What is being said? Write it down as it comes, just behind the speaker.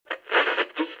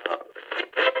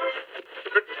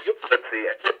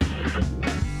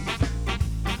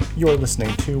You're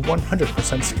listening to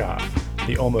 100% Ska,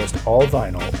 the almost all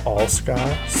vinyl, all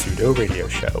ska pseudo radio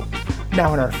show.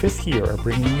 Now in our 5th year of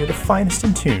bringing you the finest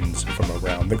in tunes from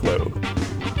around the globe.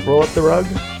 Roll up the rug,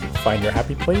 find your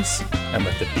happy place, and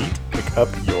let the beat pick up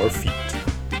your feet.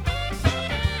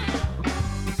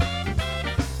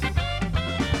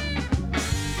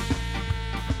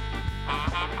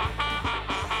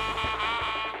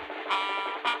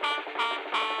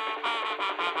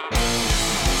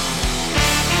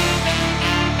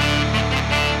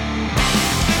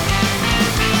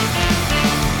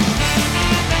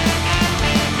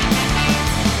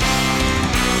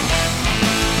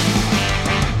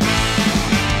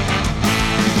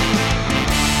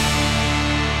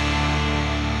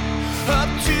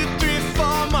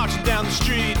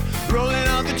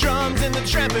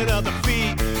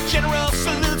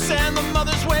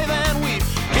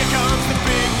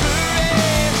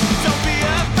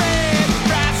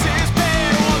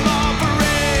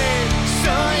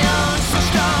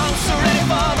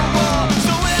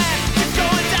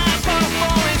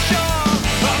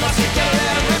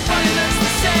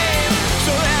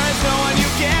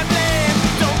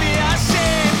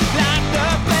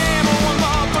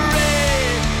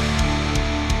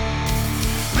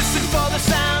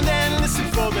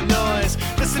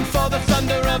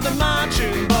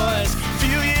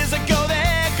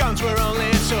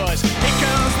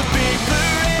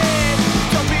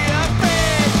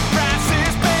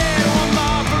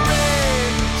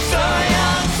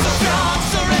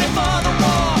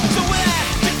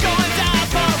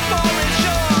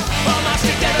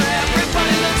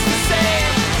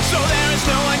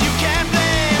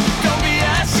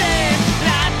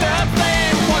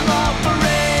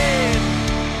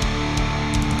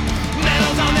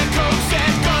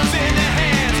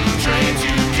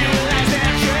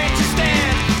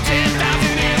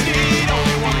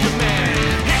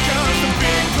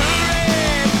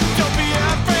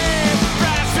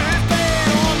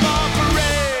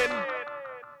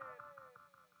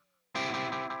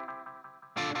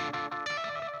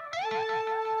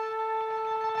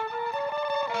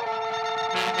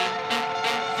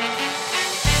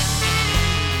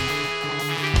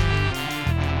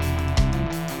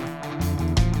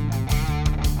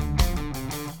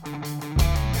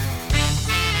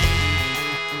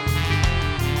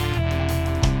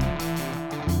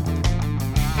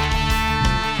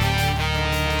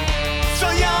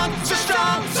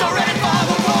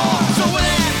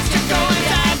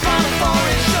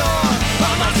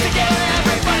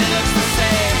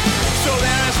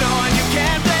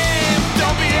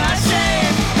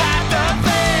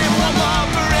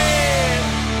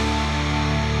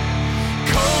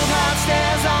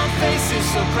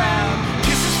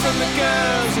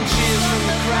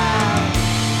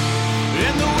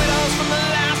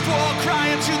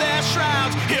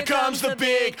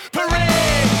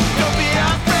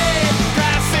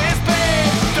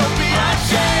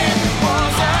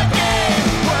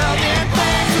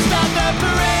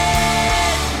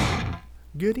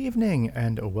 Good evening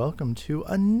and welcome to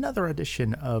another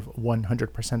edition of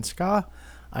 100% Ska.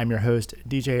 I'm your host,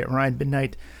 DJ Ryan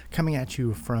Midnight, coming at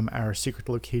you from our secret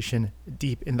location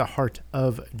deep in the heart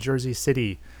of Jersey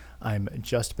City. I'm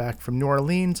just back from New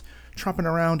Orleans, tromping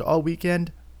around all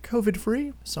weekend,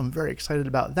 COVID-free, so I'm very excited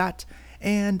about that.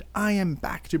 And I am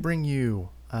back to bring you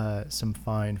some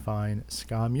fine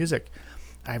ska music.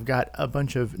 I've got a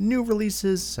bunch of new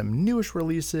releases, some newish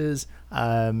releases,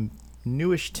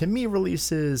 newish to me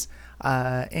releases,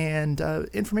 and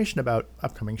information about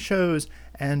upcoming shows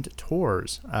and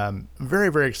tours. I'm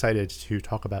very excited to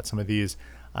talk about some of these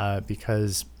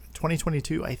because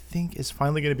 2022 I think is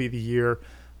finally going to be the year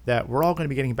that we're all going to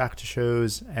be getting back to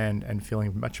shows and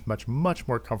feeling much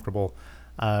more comfortable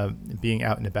being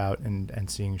out and about and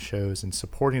seeing shows and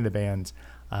supporting the bands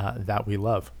that we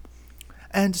love.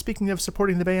 And speaking of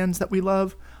supporting the bands that we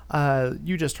love,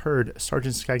 you just heard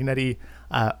Sergeant Scagnetti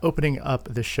opening up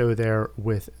the show there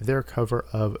with their cover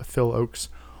of Phil Ochs'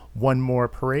 One More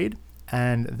Parade.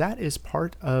 And that is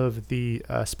part of the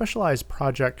Specialized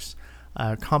Projects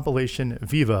compilation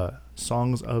Viva,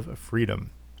 Songs of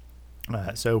Freedom.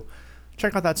 So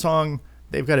check out that song.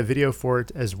 They've got a video for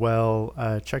it as well.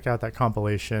 Check out that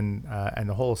compilation and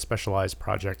the whole Specialized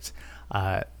Project.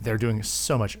 They're doing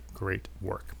so much great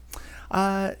work.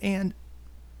 And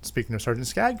speaking of Sergeant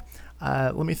Skag,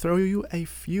 let me throw you a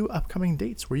few upcoming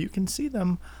dates where you can see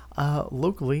them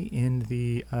locally in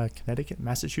the Connecticut,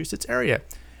 Massachusetts area,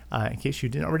 in case you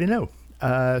didn't already know.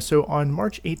 So on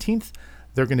March 18th,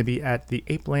 they're going to be at the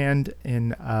Ape Land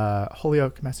in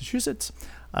Holyoke, Massachusetts.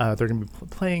 They're going to be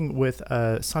playing with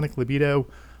Sonic Libido,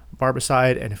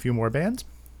 Barbicide, and a few more bands.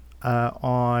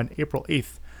 On April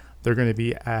 8th, they're going to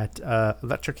be at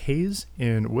Electric Haze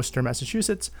in Worcester,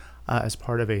 Massachusetts, as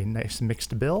part of a nice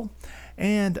mixed bill.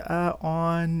 And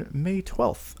on May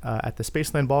 12th, at the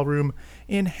Spaceland Ballroom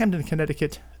in Hamden,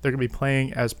 Connecticut, they're going to be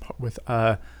playing with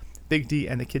Big D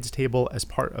and the Kids Table as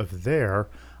part of their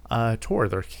tour.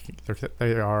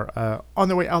 They are on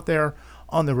their way out there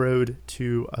on the road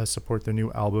to support their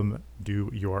new album,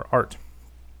 Do Your Art.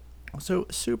 So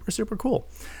super, super cool.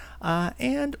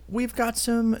 And we've got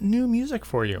some new music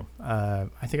for you. I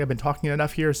think I've been talking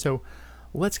enough here, so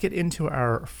let's get into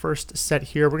our first set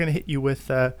here. We're going to hit you with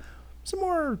some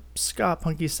more ska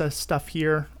punky stuff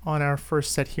here on our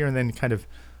first set here, and then kind of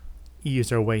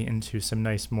ease our way into some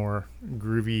nice, more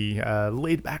groovy,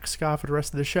 laid-back ska for the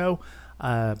rest of the show.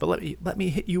 But let me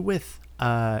hit you with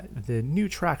the new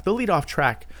track, the lead-off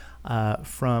track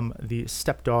from the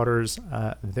Stepdaughters,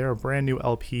 their brand new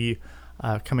LP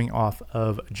coming off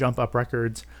of Jump Up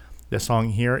Records. The song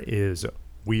here is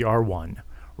We Are One,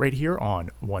 right here on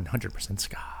 100%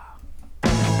 Ska.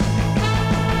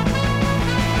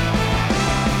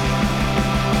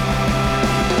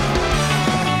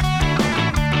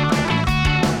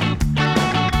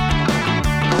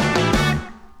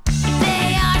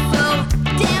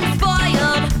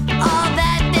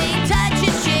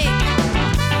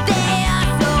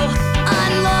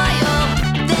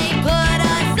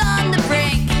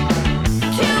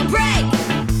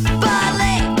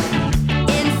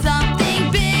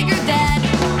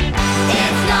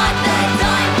 It's not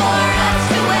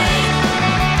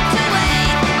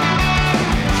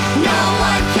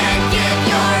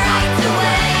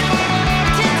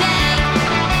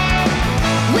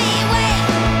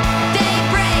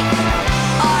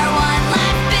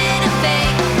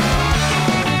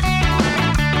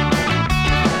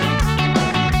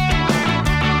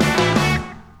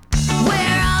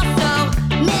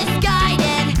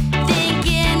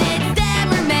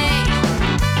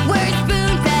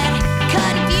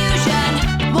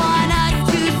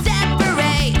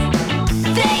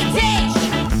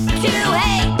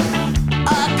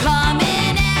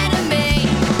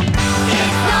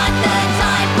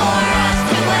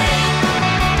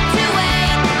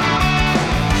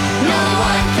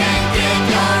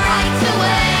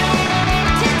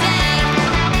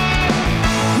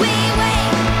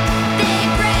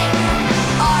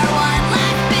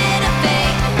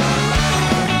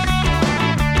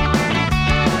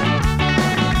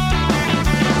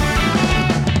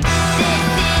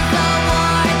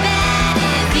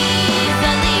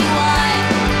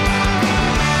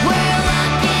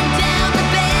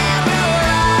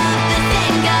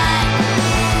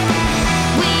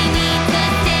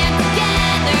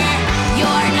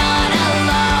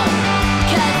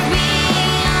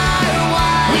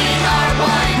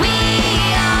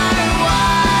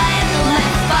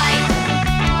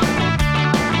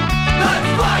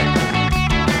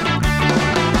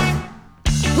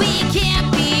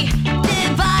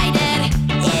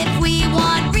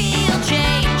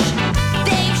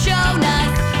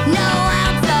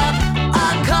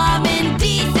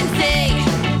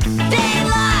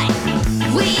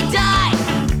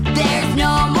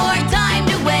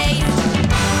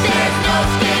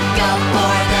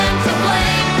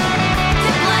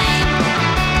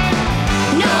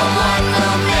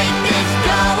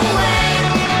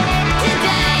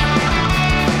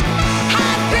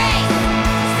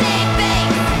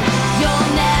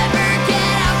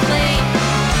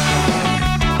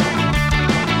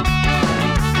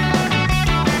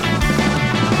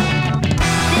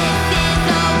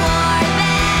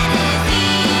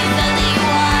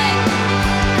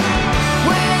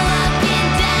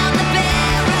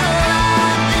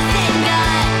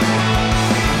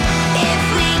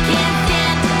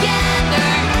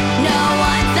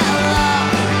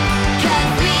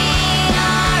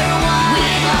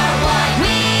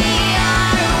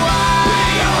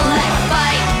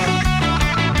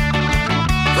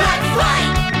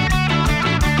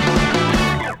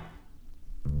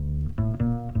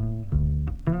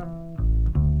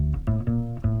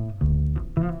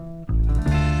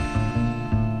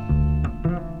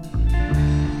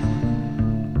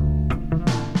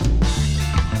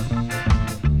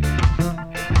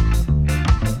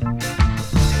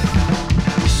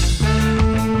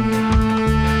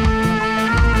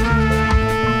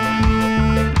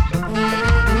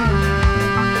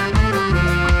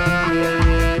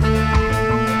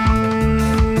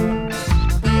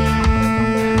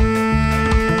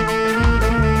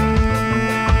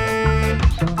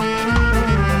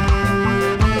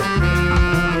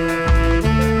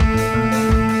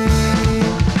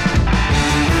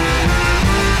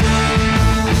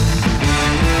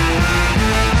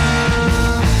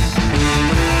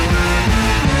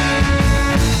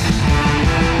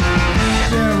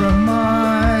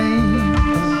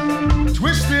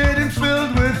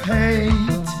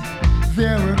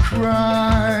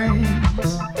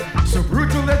crimes, so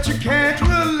brutal that you can't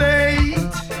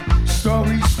relate.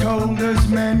 Stories told as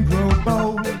men grow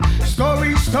bold,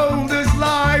 stories told as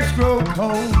lives grow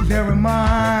cold. There am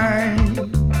I,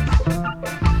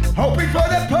 hoping for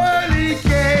the pearly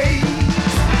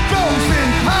gates, those in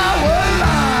power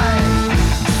lie,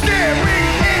 staring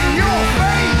in your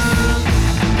face,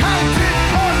 counting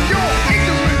on your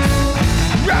ignorance,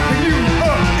 wrapping you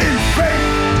up in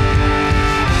fate,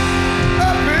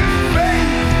 up in fate.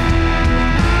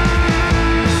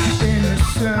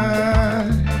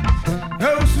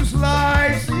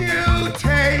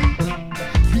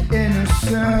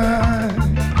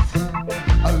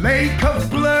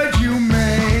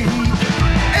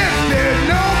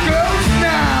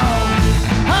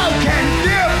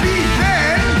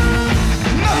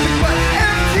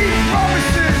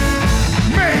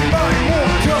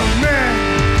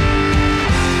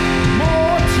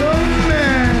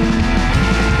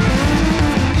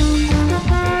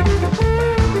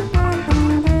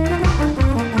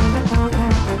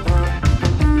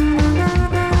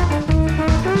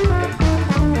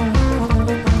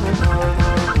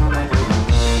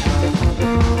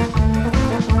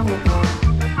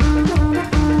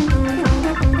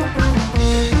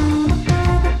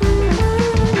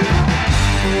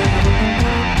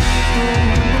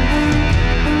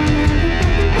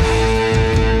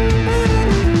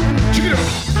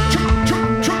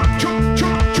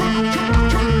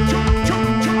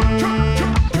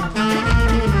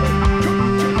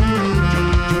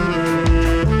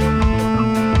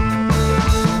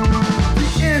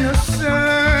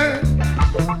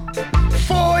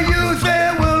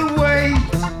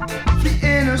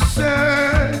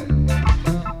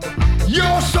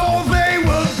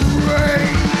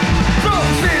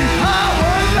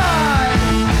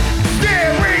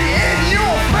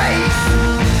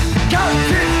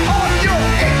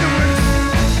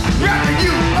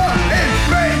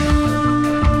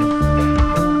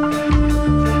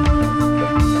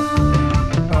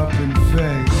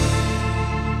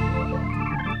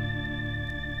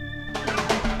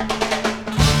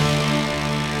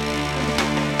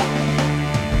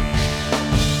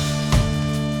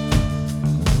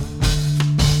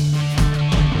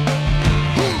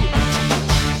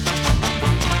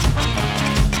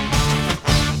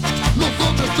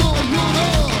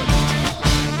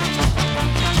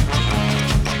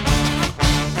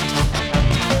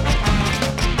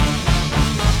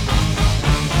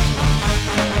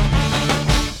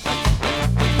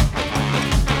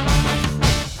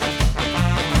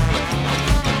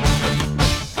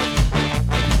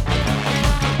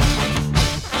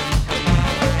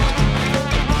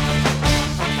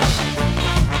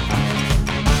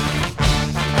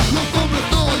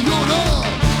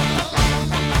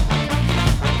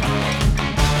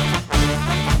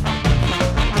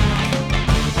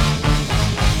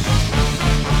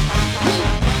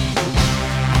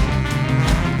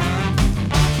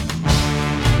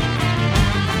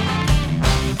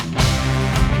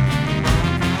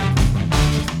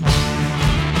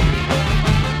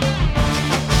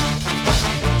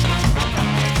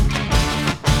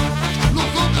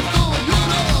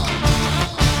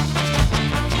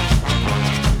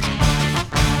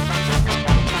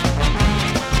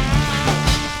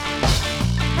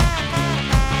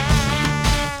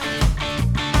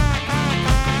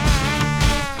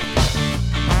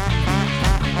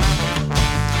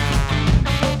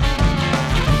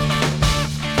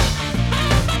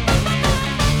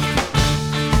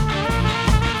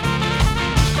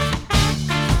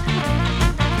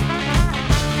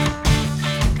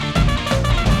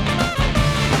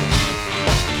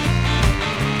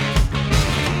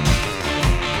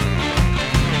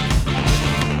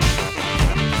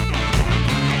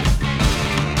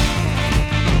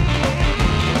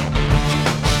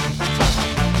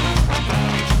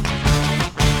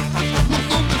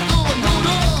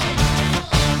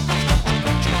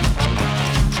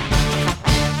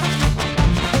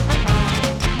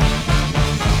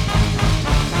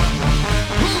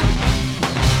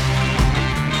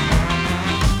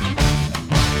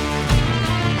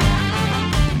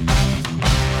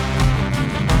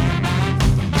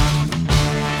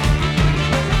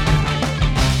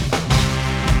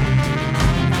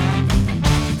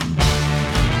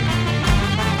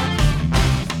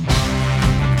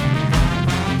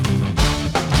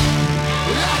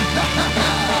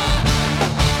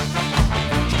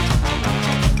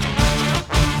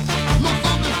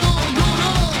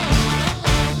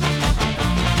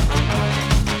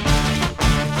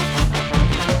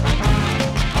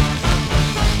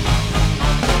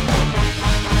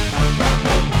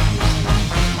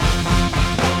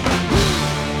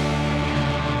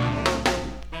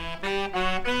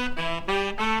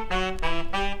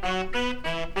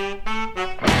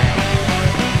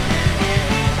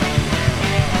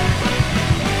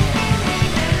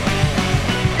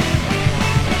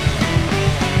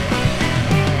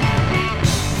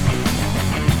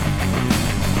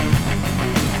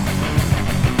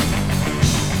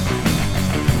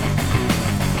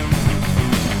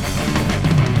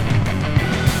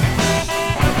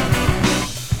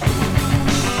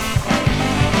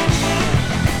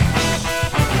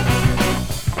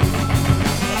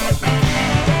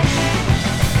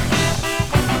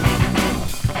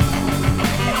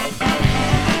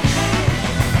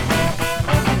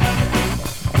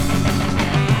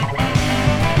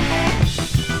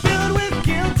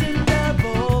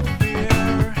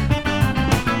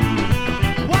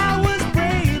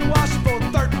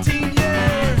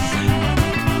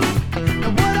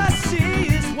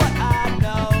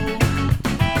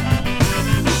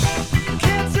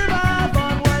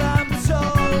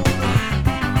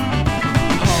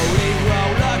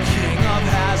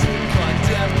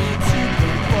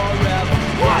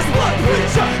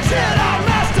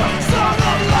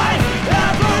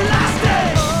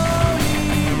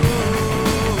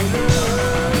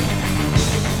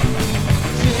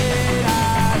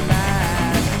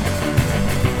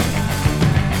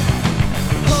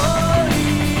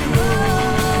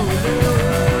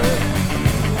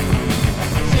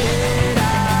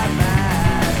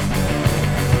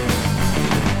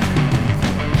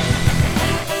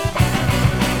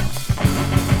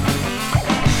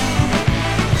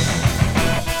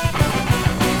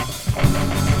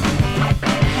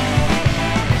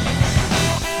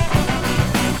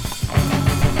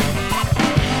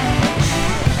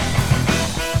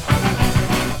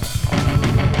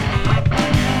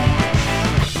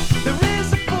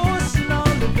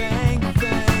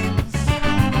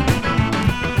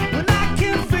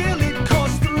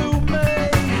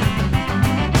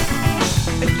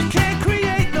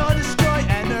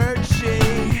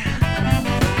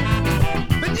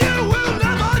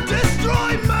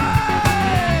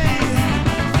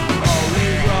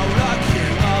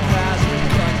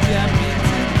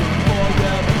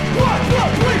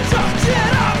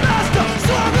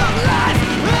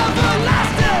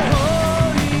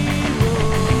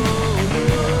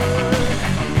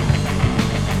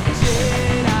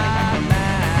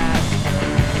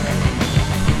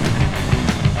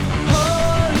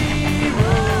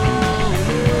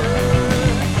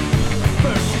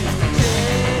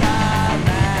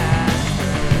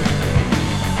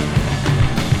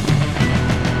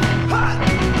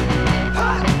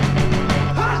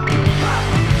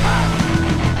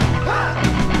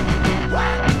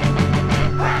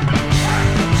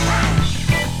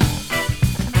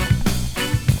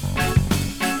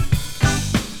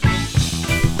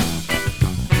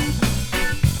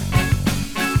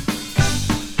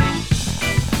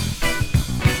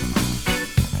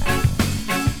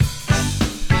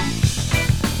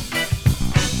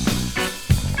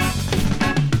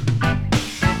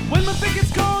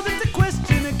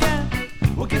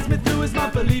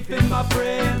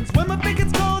 friends. When my feet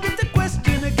gets cold, it's a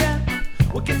question again.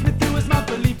 What gets me through is my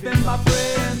belief in my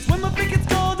friends. When my feet gets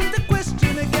cold, it's a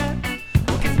question again.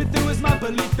 What gets me through is my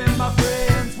belief in my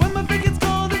friends. When my feet gets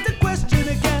cold, it's a question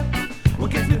again.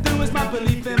 What gets me through is my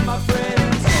belief in my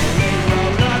friends. Holy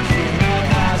roller, human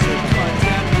hazard,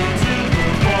 contempt,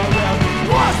 forever.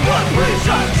 Was one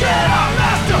preacher, Jedi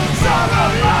master, song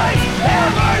of life,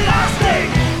 everlasting.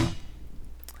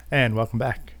 And welcome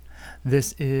back.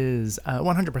 This is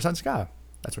 100% Ska.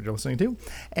 That's what you're listening to.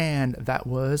 And that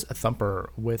was a Thumper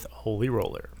with Holy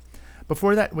Roller.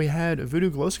 Before that, we had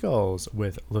Voodoo Glow Skulls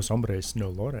with Los Hombres No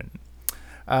Loren.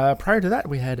 Prior to that,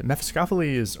 we had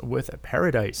Mephistopheles with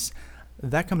Paradise.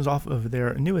 That comes off of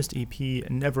their newest EP,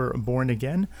 Never Born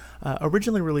Again,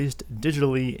 originally released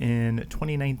digitally in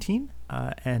 2019,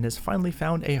 and has finally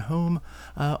found a home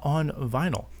on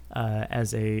vinyl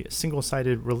as a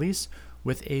single-sided release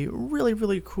with a really,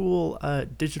 really cool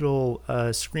digital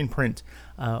screen print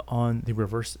on the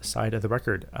reverse side of the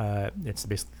record. It's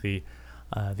basically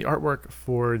the artwork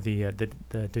for the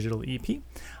digital EP,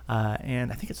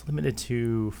 and I think it's limited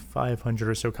to 500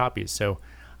 or so copies. So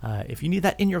if you need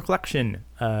that in your collection,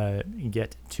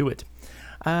 get to it.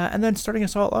 And then starting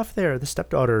us all off there, the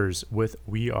Stepdaughters with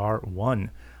We Are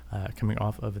One, coming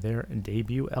off of their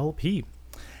debut LP.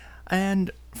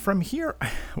 And from here,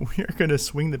 we are going to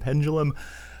swing the pendulum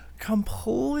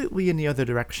completely in the other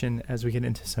direction as we get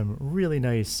into some really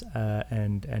nice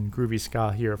and groovy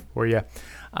ska here for you.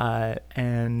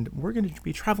 And we're going to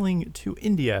be traveling to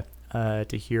India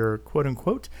to hear, quote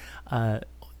unquote,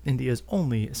 India's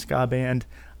only ska band,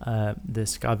 the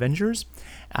Scavengers.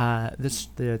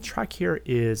 The track here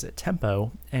is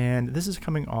Tempo, and this is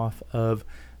coming off of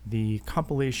the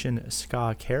compilation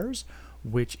Ska Cares,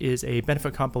 which is a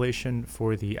benefit compilation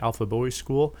for the Alpha Boy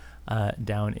School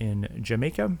down in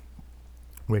Jamaica,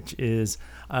 which is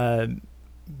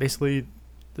basically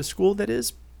the school that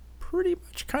is pretty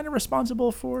much kind of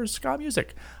responsible for ska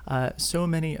music. So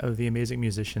many of the amazing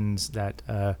musicians that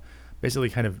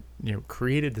basically kind of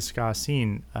created the ska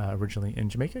scene originally in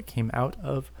Jamaica came out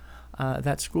of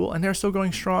that school, and they're still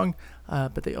going strong,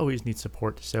 but they always need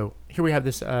support. So here we have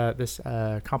this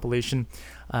compilation.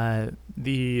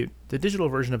 The digital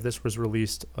version of this was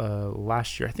released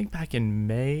last year, I think back in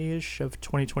May-ish of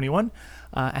 2021,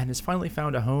 and has finally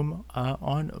found a home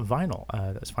on vinyl.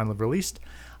 That's finally released.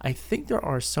 I think there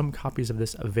are some copies of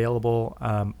this available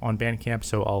on Bandcamp,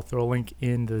 so I'll throw a link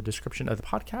in the description of the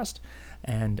podcast,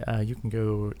 and you can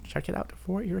go check it out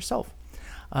for yourself.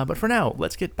 But for now,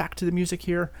 let's get back to the music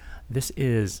here. This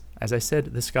is, as I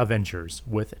said, the Scavengers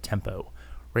with Tempo,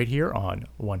 right here on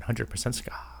 100%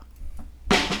 Ska.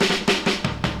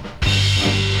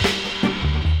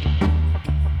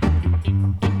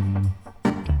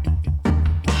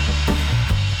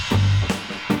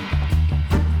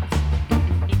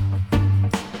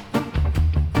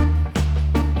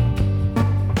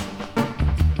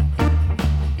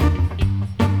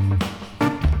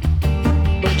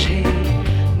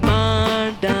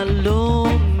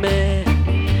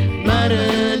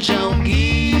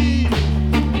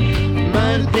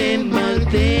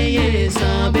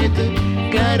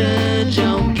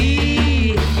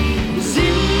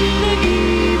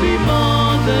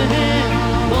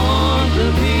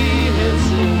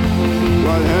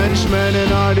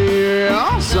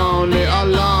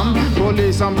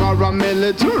 And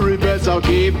paramilitary better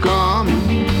keep calm.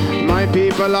 My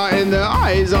people are in the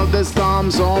eyes of the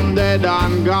storm, some dead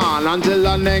and gone until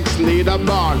the next leader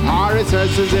born.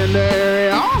 RSS is in the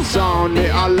area, sound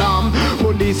the alarm.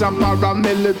 Police and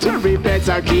paramilitary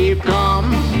better keep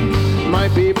calm. My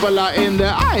people are in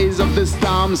the eyes of the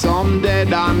storm, some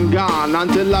dead and gone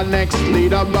until the next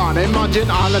leader born. Imagine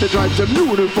all of the tribes to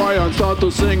unify and start to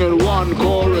sing in one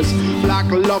chorus. Black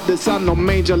love the sun, no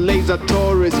major laser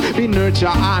tourists. Be nurture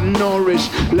and nourish,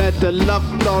 let the love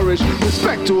flourish.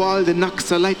 Respect to all the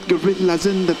Naxalite guerrillas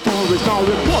in the forest. Now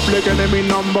Republic enemy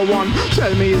number one.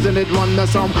 Tell me, isn't it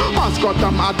wondersome?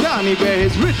 Oscotam Adani, where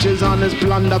his riches and his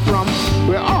plunder from.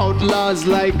 We're outlaws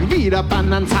like Vida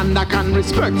Pan and Sandakan.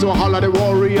 Respect to all of the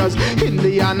warriors,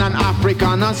 Indian and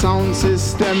African, a sound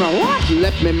system. What?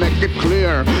 Let me make it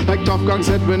clear. Like Top Gun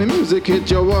said, when the music hit,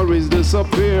 your worries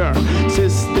disappear.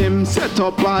 System set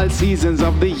up all seasons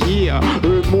of the year.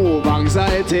 Remove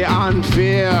anxiety and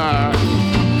fear.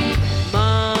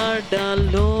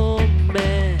 Mardalome,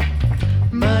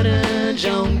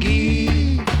 Marajangi,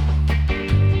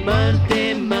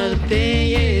 Marte Marte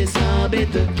ye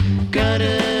sabit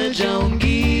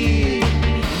Karajangi.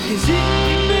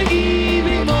 जिंदगी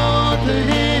भी मौत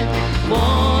है,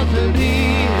 मौत भी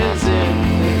है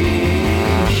जिंदगी.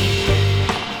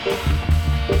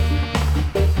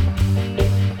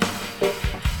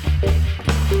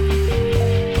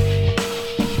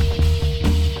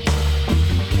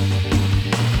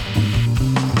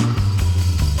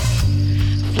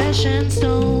 ash and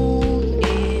stone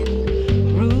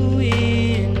in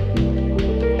ruin,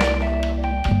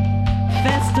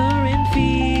 festering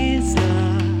fears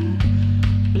are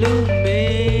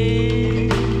blooming,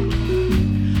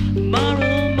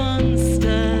 moral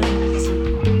monsters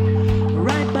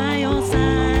right by your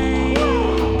side,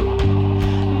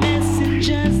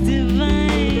 messengers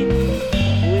divine,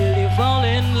 will you fall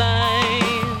in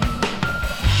line?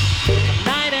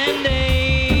 Night and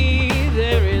day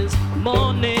there is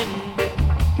morning,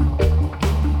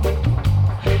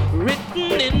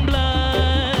 written in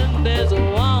blood there's a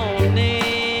warning.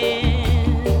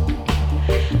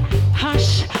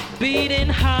 Hush, beating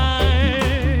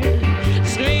heart,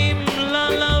 scream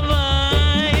lullabies.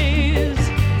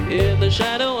 In the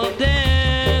shadow of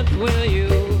death will you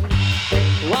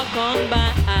walk on by?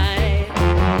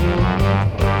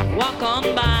 Walk on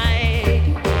by,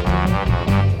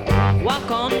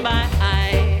 walk on by,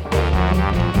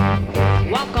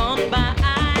 walk on by.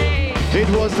 It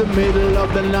was the middle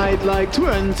of the night, like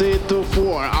 20 to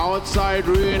 4. Outside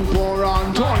rain pour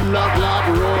on, thunder clap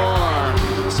roar.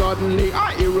 Suddenly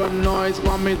I hear a noise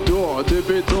from my door.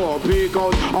 Tippy toe, peek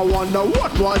out, I wonder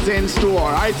what was in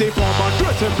store. I see form on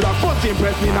 30 block, 14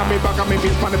 press me on me back and me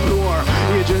face on the floor.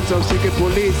 Agents of secret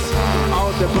police,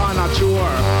 out the pan a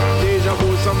chore. Deja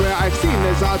vu somewhere, I've seen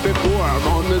this out before.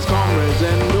 Mountains, comrades,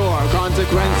 endure,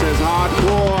 consequences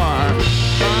hardcore.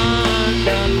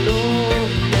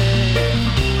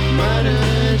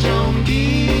 Murder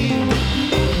junkie,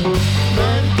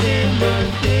 Monday,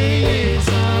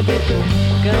 Sabbath,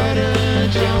 murder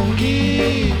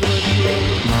junkie,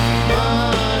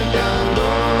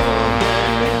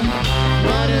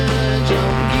 murder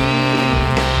junkie,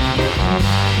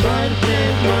 Monday,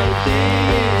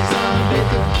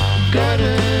 Sabbath,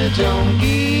 murder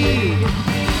junkie.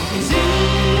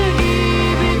 Zindagi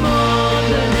bhi maut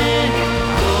hai,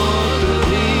 maut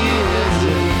bhi hai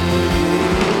zindagi.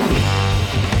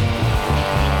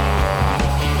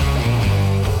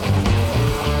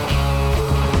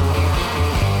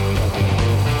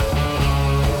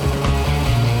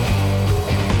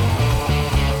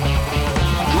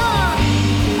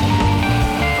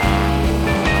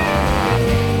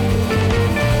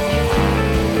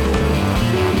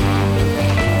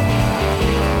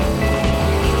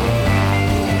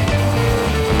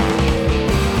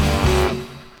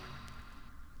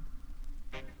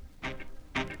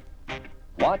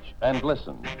 Watch and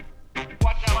listen.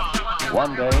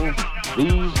 One day,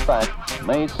 these facts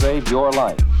may save your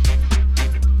life.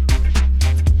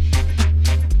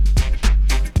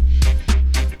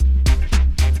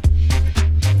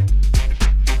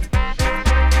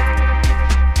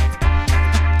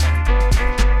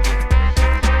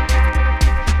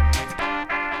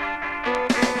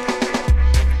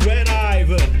 When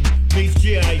Ivan meets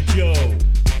G.I. Joe,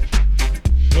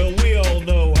 well, we all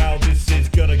know how this is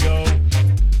gonna go.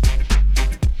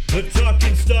 The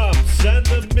talking stops and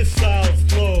the missiles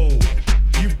flow.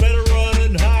 You better run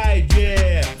and hide,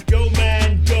 yeah. Go,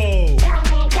 man, go.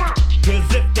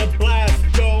 'Cause if the blast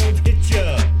don't hit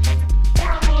ya,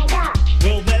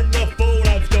 well, then the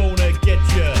fallout's gonna get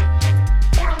ya.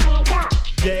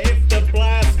 Yeah, if the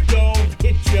blast don't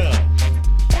hit ya,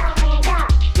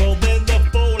 well, then the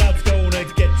fallout's gonna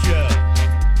get ya.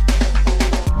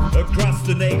 Across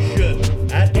the nation,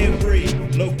 at every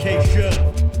location,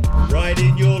 right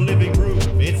in your living room,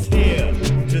 it's here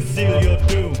to seal your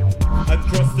doom.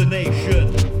 Across the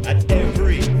nation, at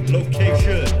every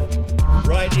location,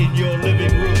 right in your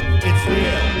living room, it's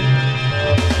here.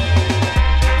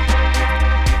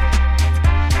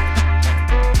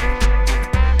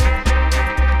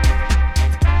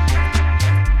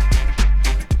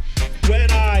 When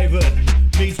Ivan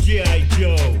meets G.I.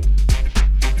 Joe,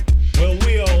 well,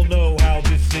 we all know how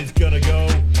this is gonna go.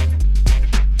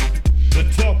 The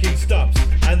talking stops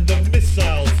and the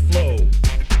missiles flow.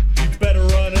 You better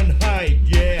run and hide,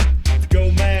 yeah.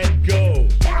 Go, man, go.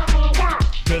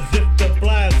 'Cause if the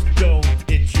blast don't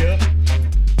hit ya,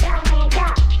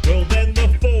 well, then the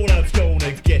fallout's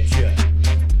gonna get ya.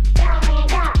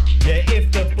 Yeah, if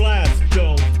the blast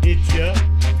don't hit ya,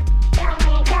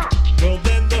 well,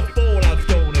 then the fallout's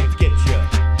gonna get ya.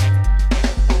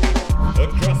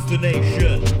 Across the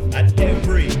nation, at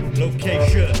every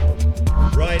location,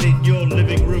 right in your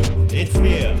living room, it's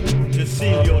here to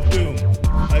seal your doom.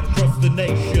 Across the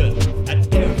nation, at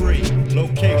every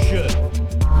location,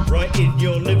 right in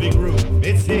your living room,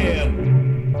 it's here.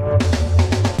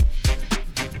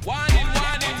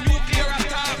 Nuclear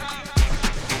attack.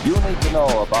 You need to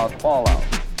know about fallout,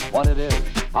 what it is,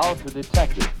 how to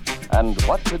detect it, and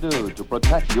what to do to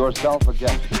protect yourself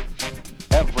against it.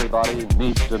 Everybody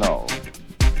needs to know.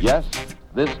 Yes,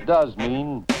 this does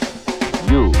mean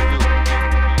you.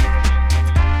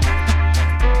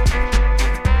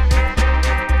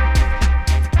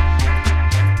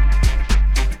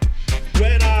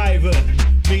 When Ivan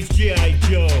meets G.I.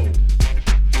 Joe,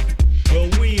 well,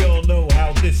 we all know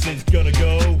how this is gonna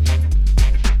go.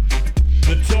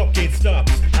 The talking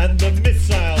stops and the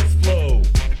missiles flow.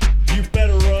 You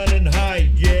better run and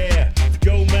hide, yeah.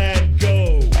 Go, man,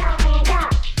 go.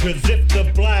 'Cause if the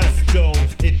blast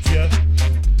don't hit ya,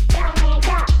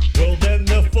 well, then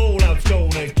the fallout's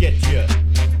gonna get ya.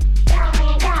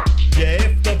 Yeah,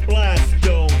 if the blast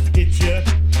don't hit ya,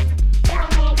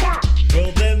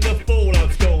 well, then the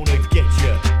fallout's gonna get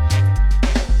ya.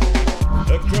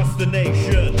 Across the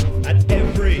nation, at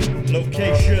every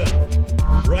location,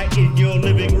 right in your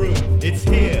living room, it's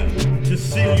here to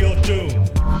seal your doom.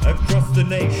 Across the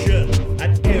nation,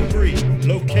 at every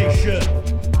location,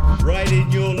 right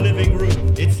in your living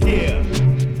room, it's here.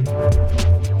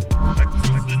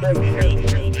 Across the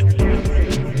nation, at every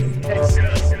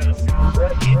location,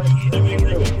 right in your living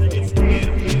room, it's here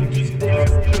to seal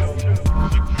your doom.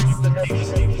 Across the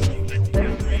nation, at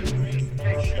every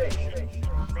location,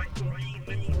 right in your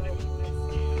living room, it's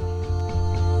here.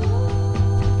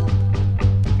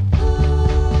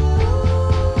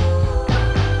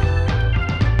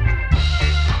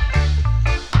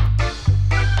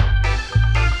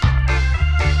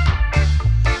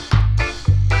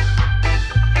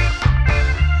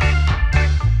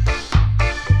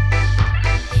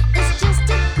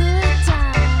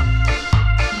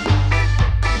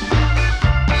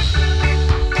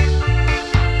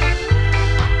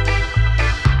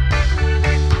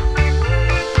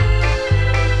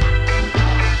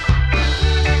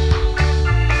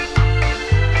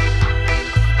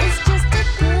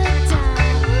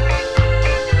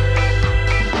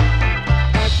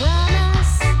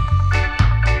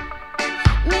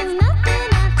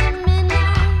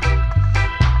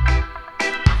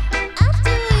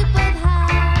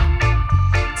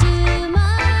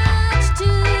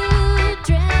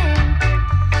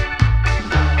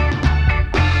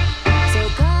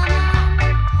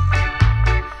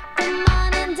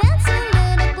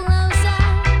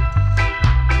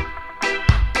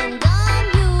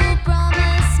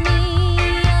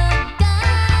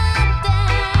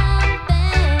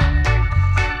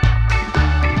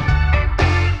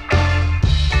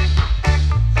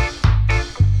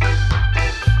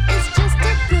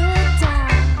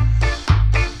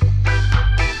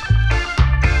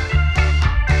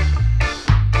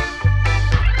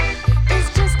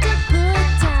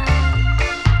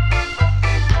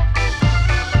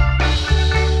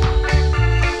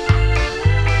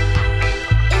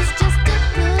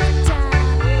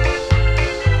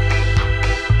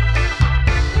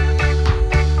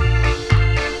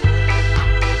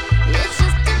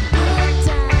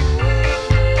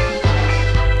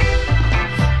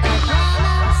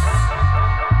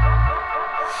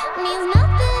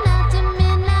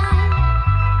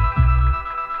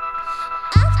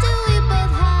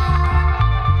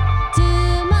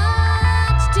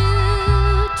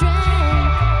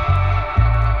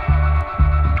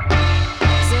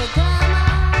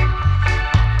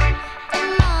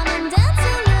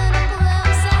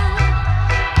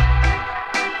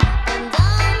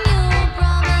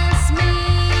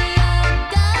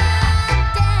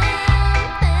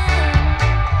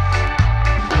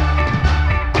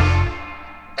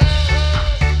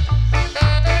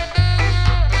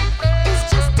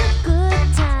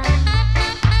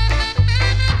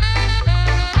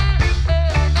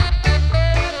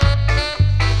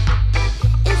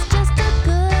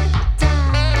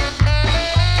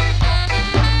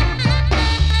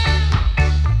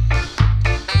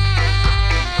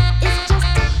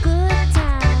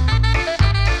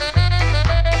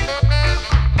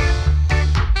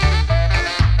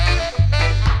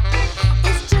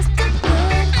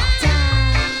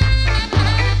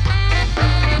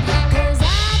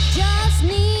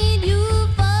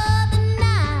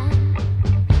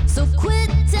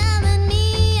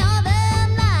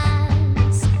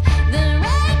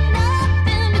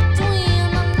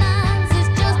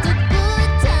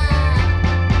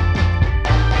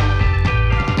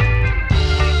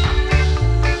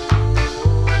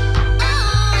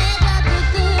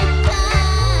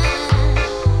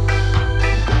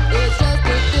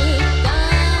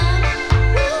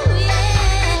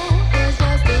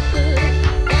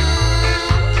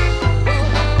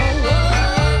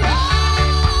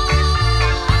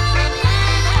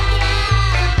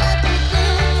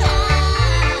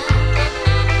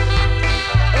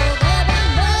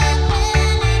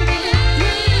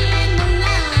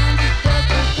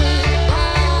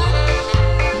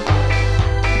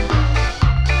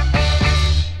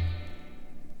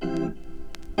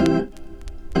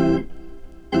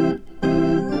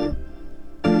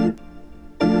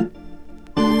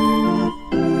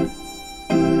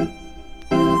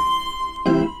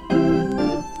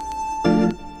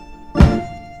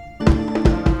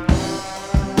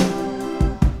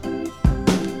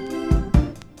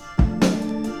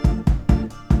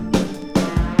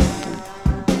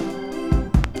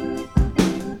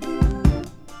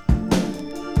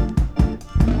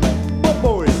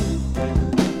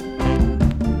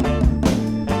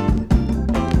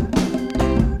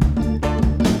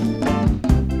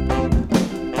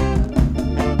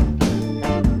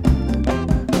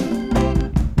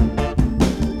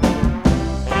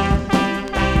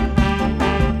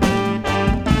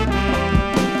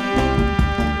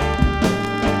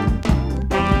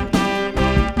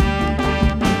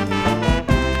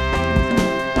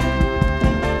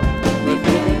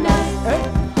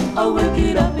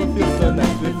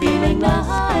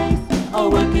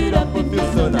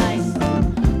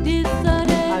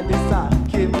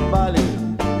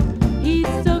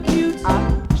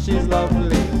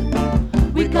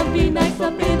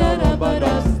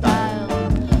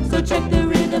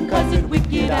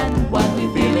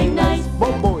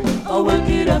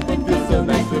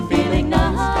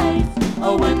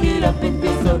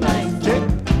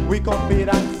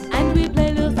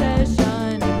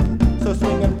 to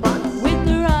swing and prance. With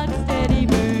the rock steady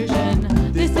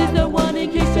version, this is the one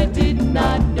in case you did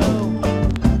not know.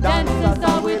 Dance the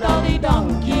star with all the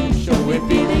donkey show. We're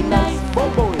feeling nice.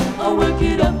 I'll work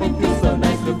it up and feel so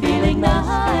nice. We're feeling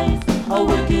nice. I'll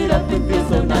work it up and feel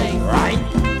so nice. Right.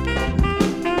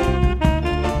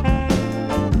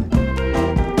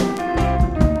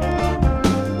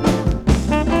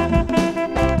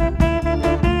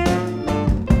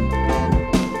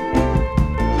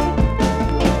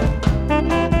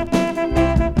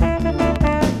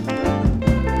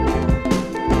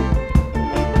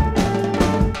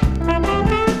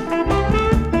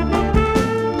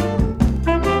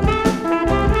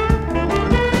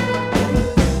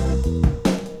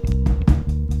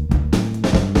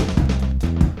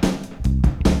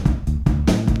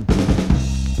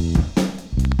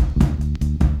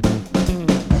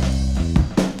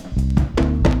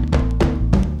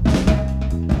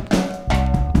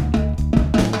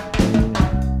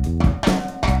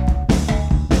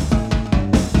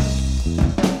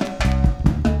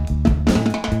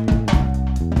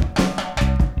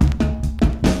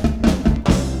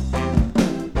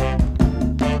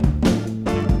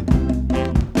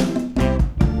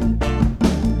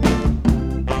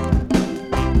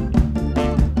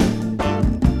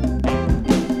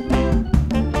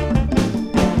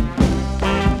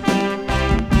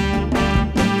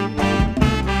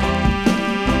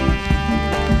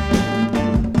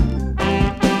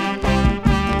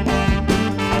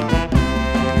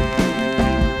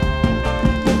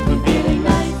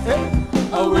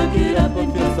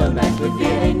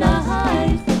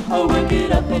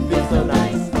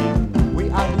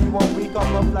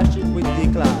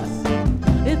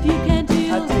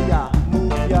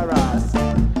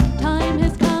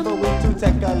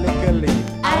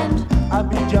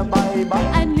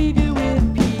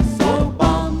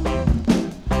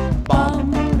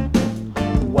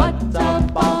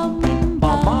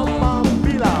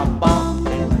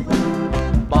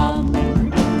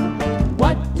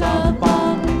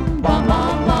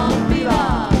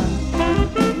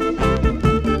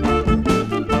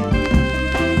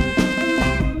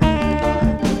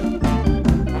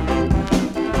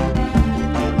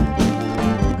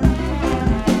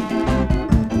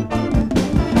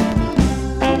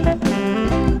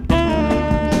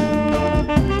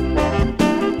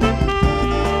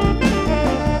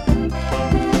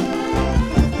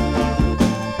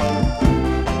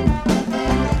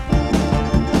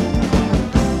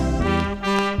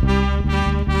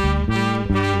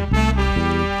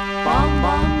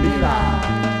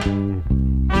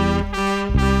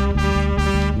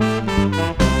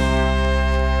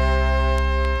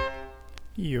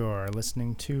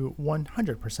 Listening to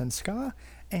 100% Ska,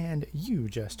 and you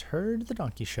just heard The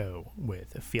Donkey Show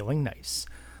with Feeling Nice.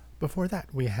 Before that,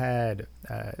 we had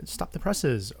Stop the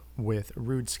Presses with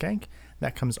Rude Skank.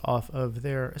 That comes off of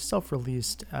their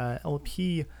self-released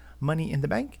LP, Money in the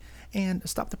Bank. And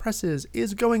Stop the Presses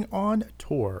is going on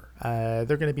tour.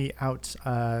 They're going to be out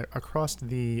across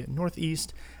the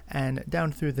Northeast and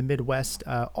down through the Midwest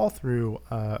all through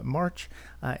March,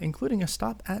 including a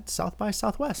stop at South by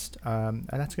Southwest. And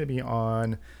that's going to be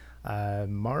on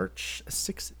March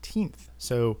 16th.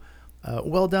 So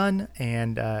well done.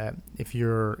 And if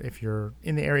you're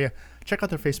in the area, check out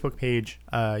their Facebook page.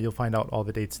 You'll find out all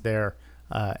the dates there.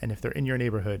 And if they're in your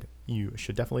neighborhood, you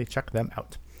should definitely check them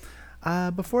out.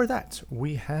 Before that,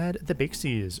 we had the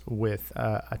Bakesies with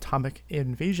Atomic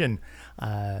Invasion.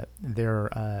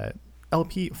 Their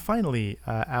LP finally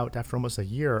out after almost a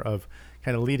year of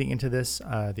kind of leading into this.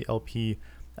 The LP,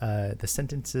 The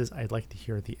Sentences I'd Like to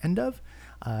Hear at the End of.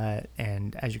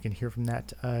 And as you can hear from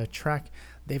that track,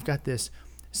 they've got this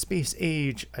space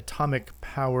age, atomic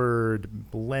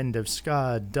powered blend of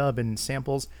ska, dub, and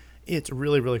samples. It's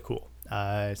really, really cool.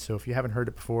 So if you haven't heard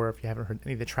it before, if you haven't heard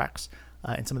any of the tracks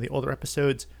in some of the older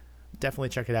episodes, definitely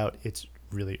check it out. It's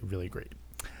really, really great.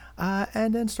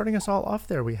 And then starting us all off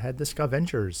there, we had the Ska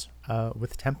Vengers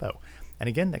with Tempo. And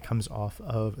again, that comes off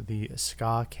of the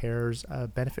Ska Cares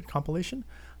benefit compilation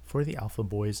for the Alpha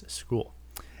Boys School.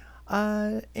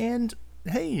 And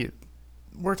hey,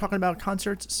 we're talking about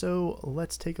concerts, so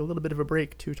let's take a little bit of a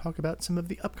break to talk about some of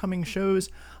the upcoming shows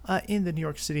in the New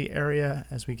York City area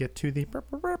as we get to the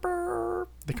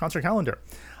concert calendar.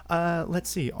 Let's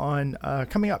see, on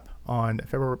coming up on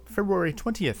February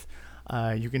 20th,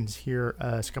 you can hear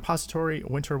Scapository,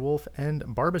 Winter Wolf, and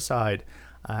Barbicide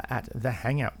at The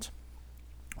Hangout.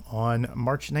 On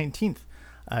March 19th,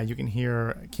 you can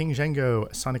hear King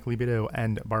Django, Sonic Libido,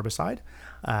 and Barbicide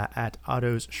at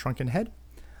Otto's Shrunken Head.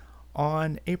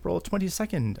 On April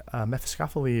 22nd,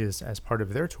 Mephistopheles, as part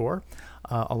of their tour,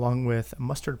 along with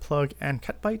Mustard Plug and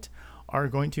Cutbite, are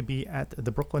going to be at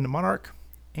the Brooklyn Monarch.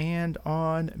 And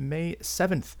on May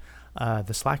 7th,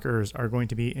 the Slackers are going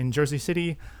to be in Jersey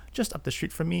City, just up the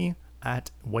street from me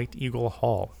at White Eagle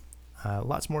Hall.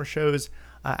 Lots more shows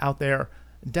out there.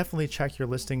 Definitely check your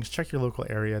listings, check your local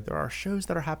area. There are shows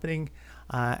that are happening,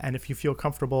 and if you feel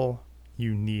comfortable,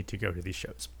 you need to go to these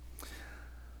shows.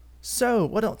 So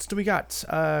what else do we got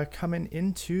coming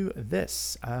into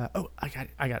this? I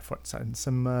got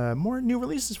some more new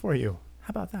releases for you.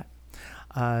 How about that?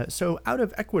 So out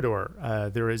of Ecuador,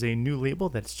 there is a new label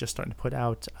that's just starting to put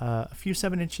out a few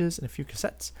 7-inches and a few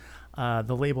cassettes.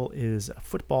 The label is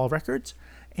Football Records,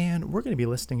 and we're going to be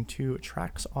listening to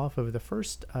tracks off of the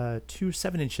first 2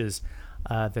 7-inches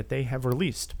that they have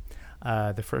released.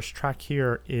 The first track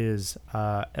here is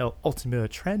El Ultima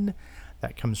Tren.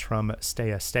 That comes from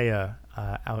Steya Steya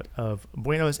out of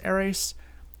Buenos Aires.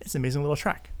 It's an amazing little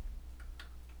track.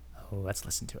 Let's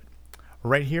listen to it.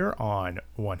 Right here on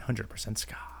 100%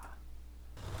 Ska.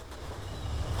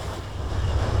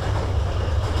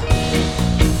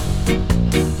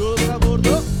 Todos a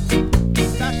bordo,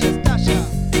 estalla,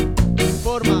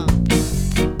 informa.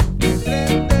 El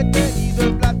tren detenido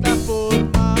en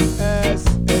plataforma es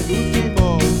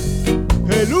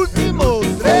el último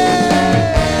tren.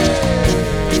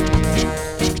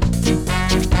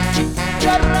 ¡Y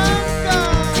arranca!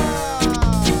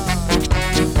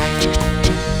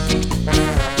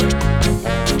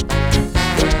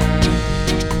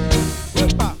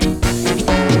 ¡Uepa!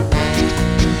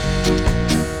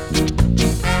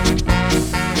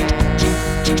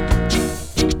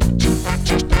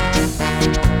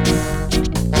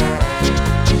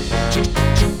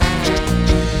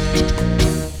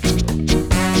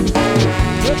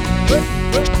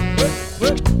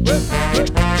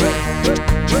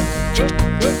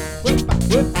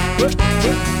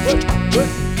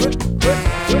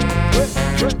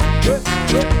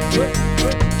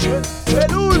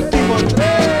 El último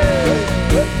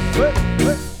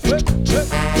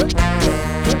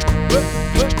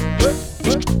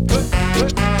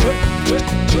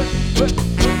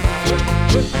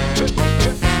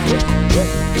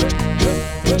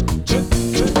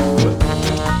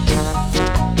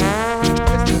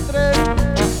Este tren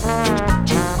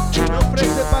no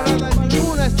ofrece parada en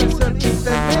ninguna estación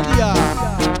intermedia.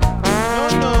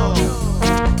 No.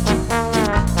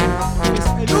 Es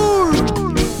el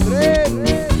último tren.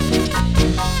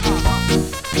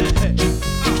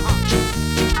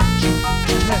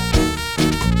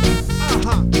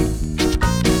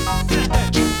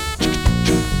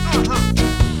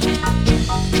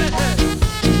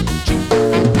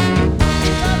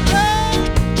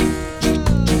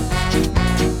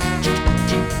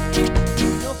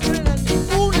 No frena en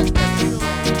ninguna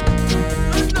estación.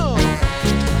 No.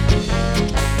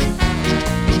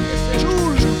 Es el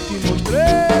último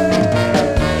tren.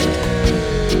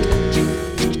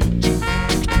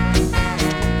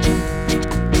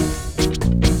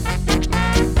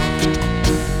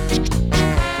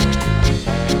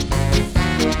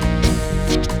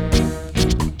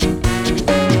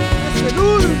 Es el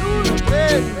último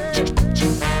tren.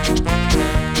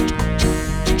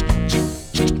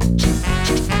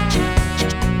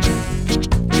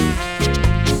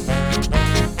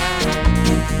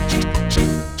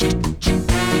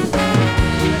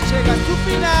 Llega a su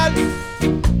final, su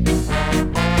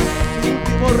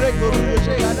último recorrido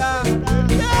llegará.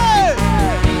 ¡Yeah!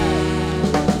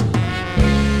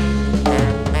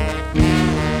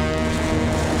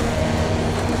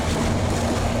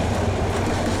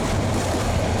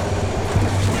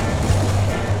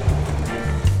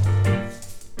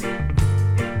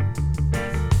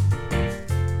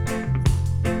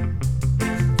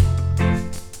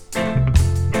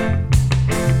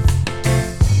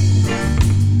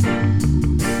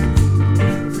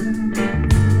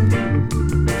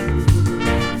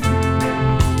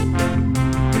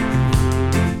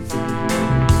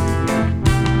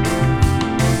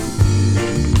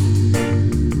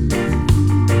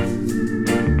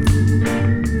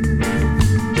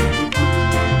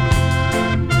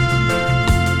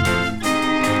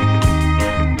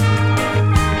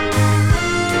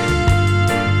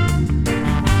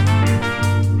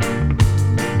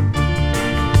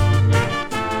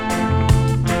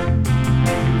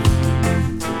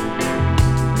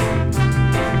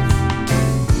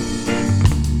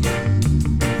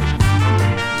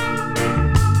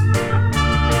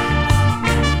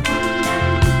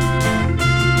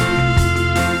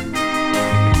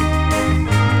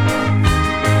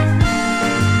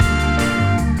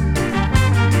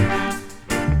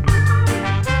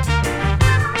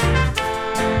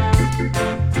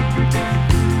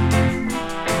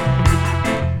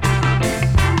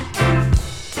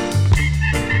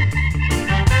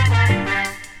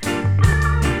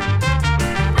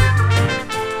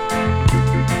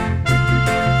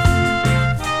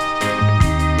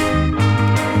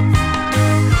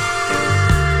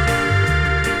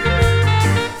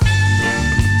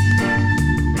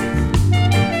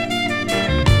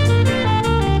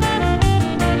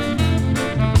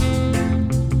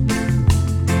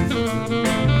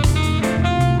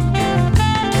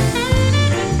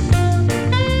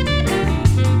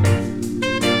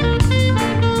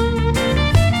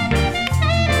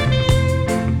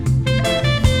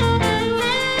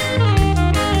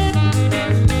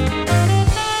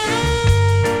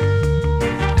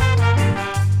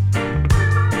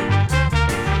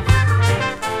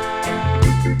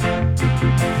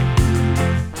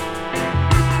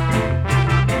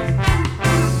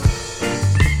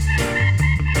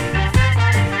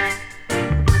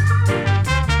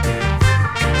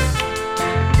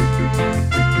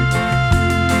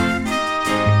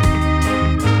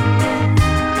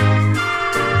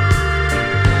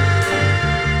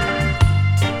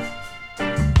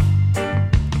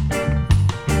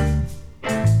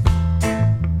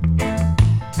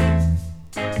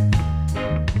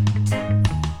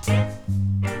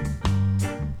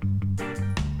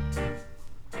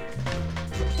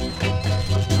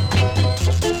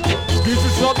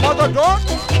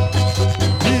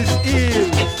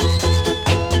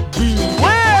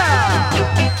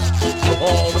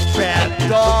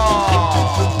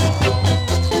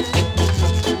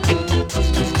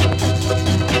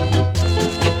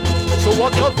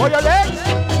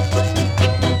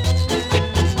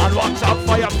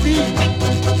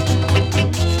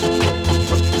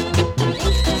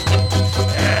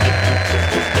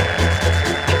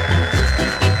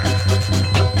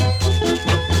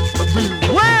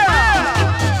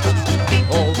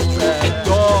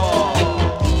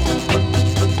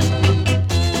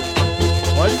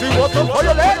 up for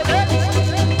your legs?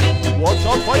 What's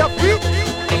up for your feet?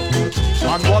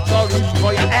 And what's up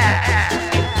for your ass?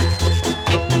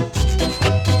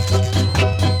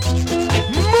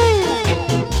 Move!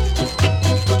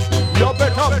 You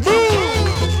better move!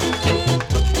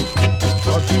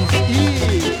 Cause this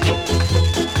is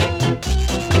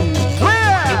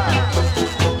where?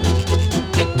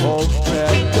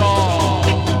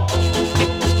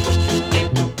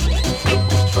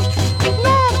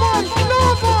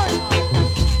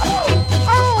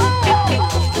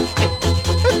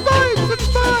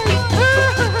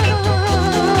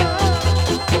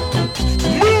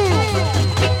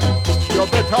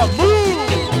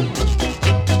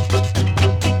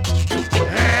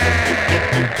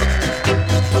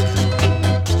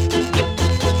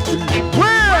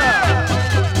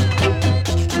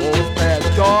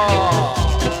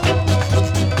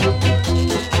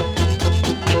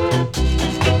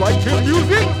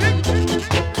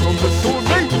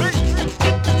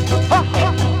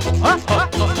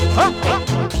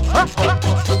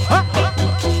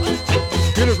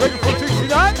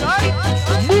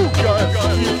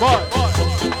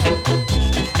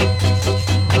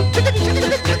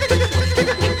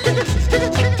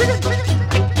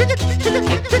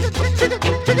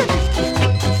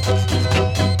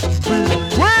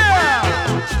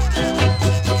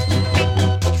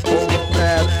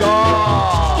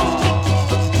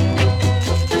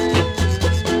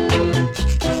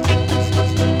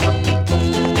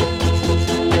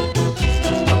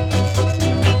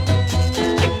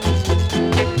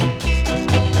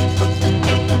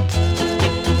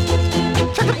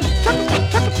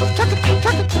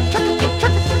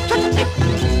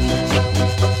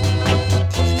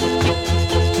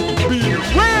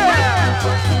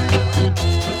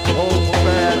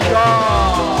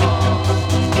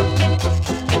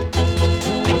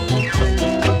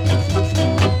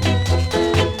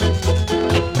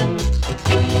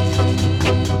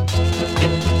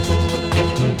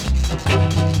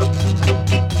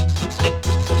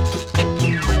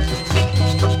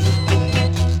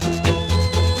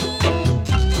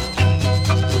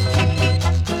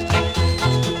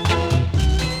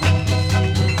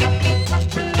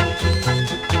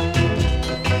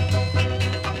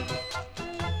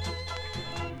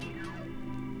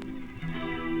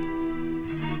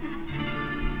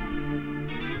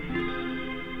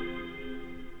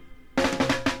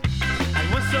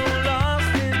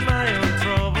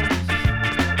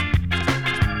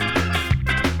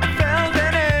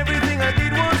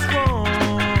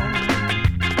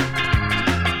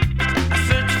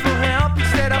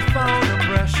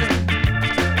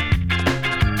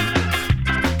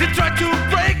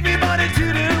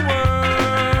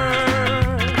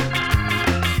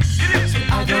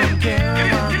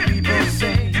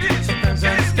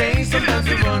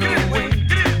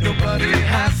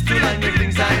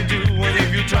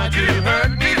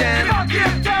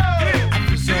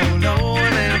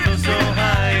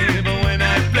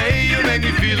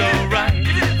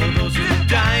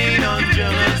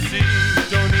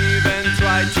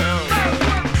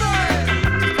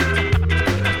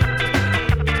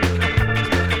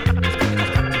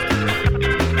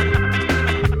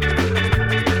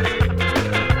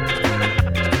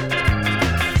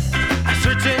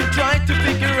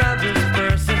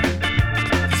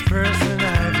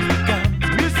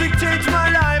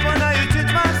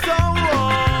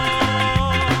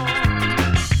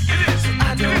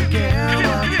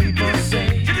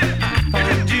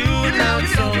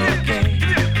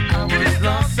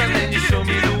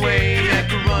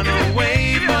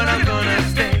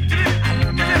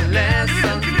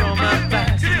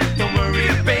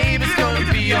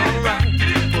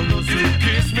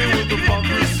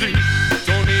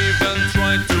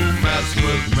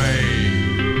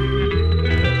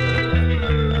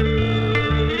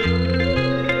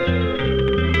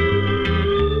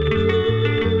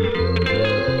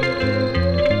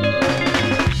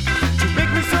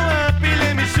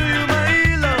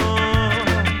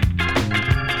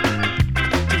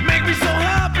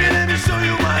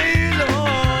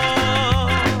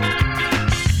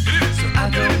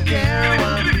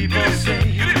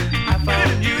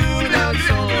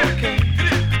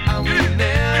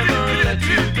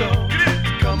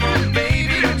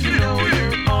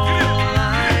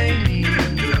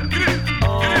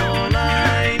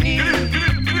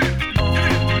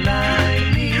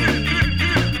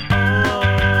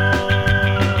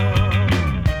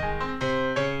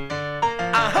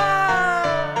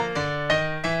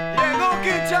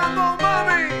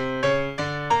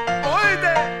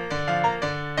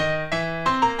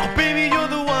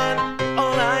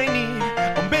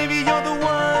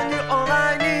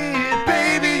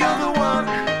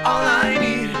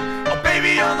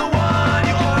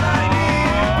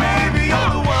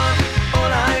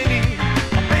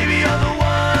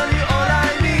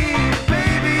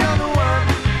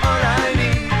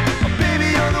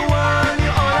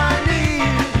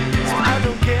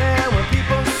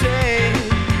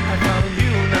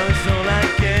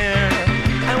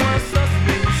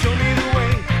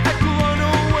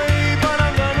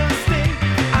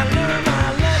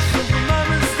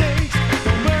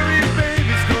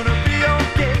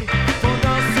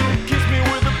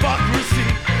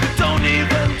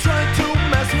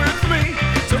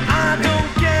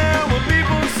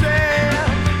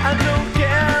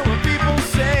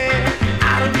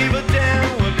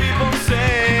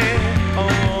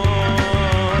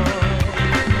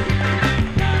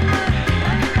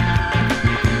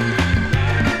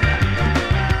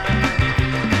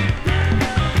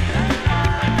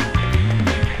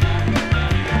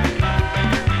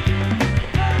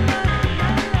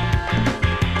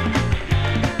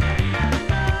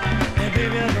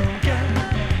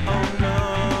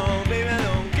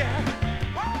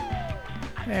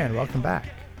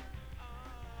 back.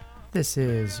 This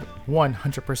is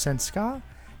 100% Ska,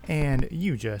 and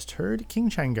you just heard King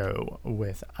Chango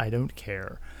with I Don't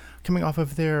Care, coming off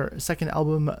of their second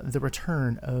album, The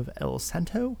Return of El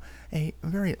Santo, a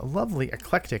very lovely,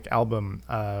 eclectic album,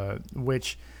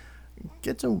 which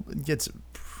gets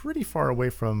pretty far away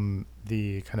from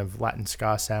the kind of Latin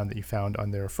ska sound that you found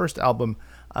on their first album,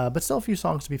 but still a few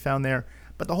songs to be found there.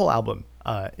 But the whole album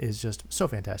is just so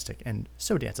fantastic and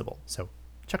so danceable. So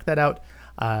check that out.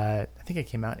 I think it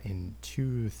came out in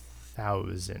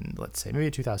 2000, let's say,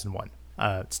 maybe 2001.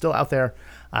 It's still out there.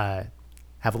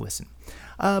 Have a listen.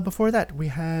 Before that, we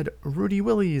had Rudy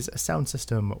Willie's Sound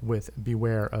System with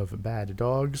Beware of Bad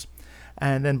Dogs.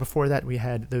 And then before that, we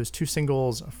had those two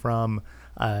singles from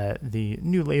the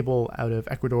new label out of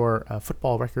Ecuador,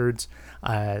 Football Records.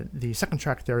 The second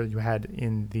track there you had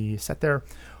in the set there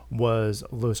was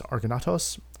Los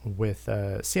Argonatos with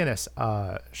CNS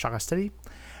Chagasteri.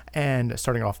 And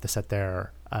starting off the set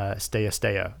there,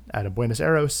 Staya out of Buenos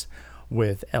Aires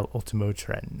with El Ultimo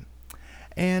Tren.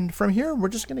 And from here, we're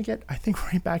just going to get, I think,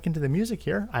 right back into the music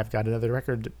here. I've got another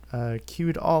record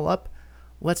queued all up.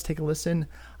 Let's take a listen.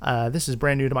 This is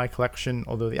brand new to my collection,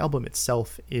 although the album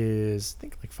itself is, I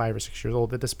think, like 5 or 6 years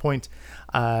old at this point.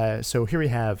 So here we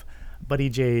have Buddy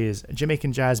J's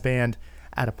Jamaican Jazz Band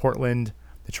out of Portland.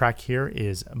 The track here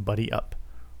is Buddy Up,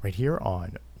 right here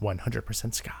on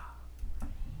 100% Ska.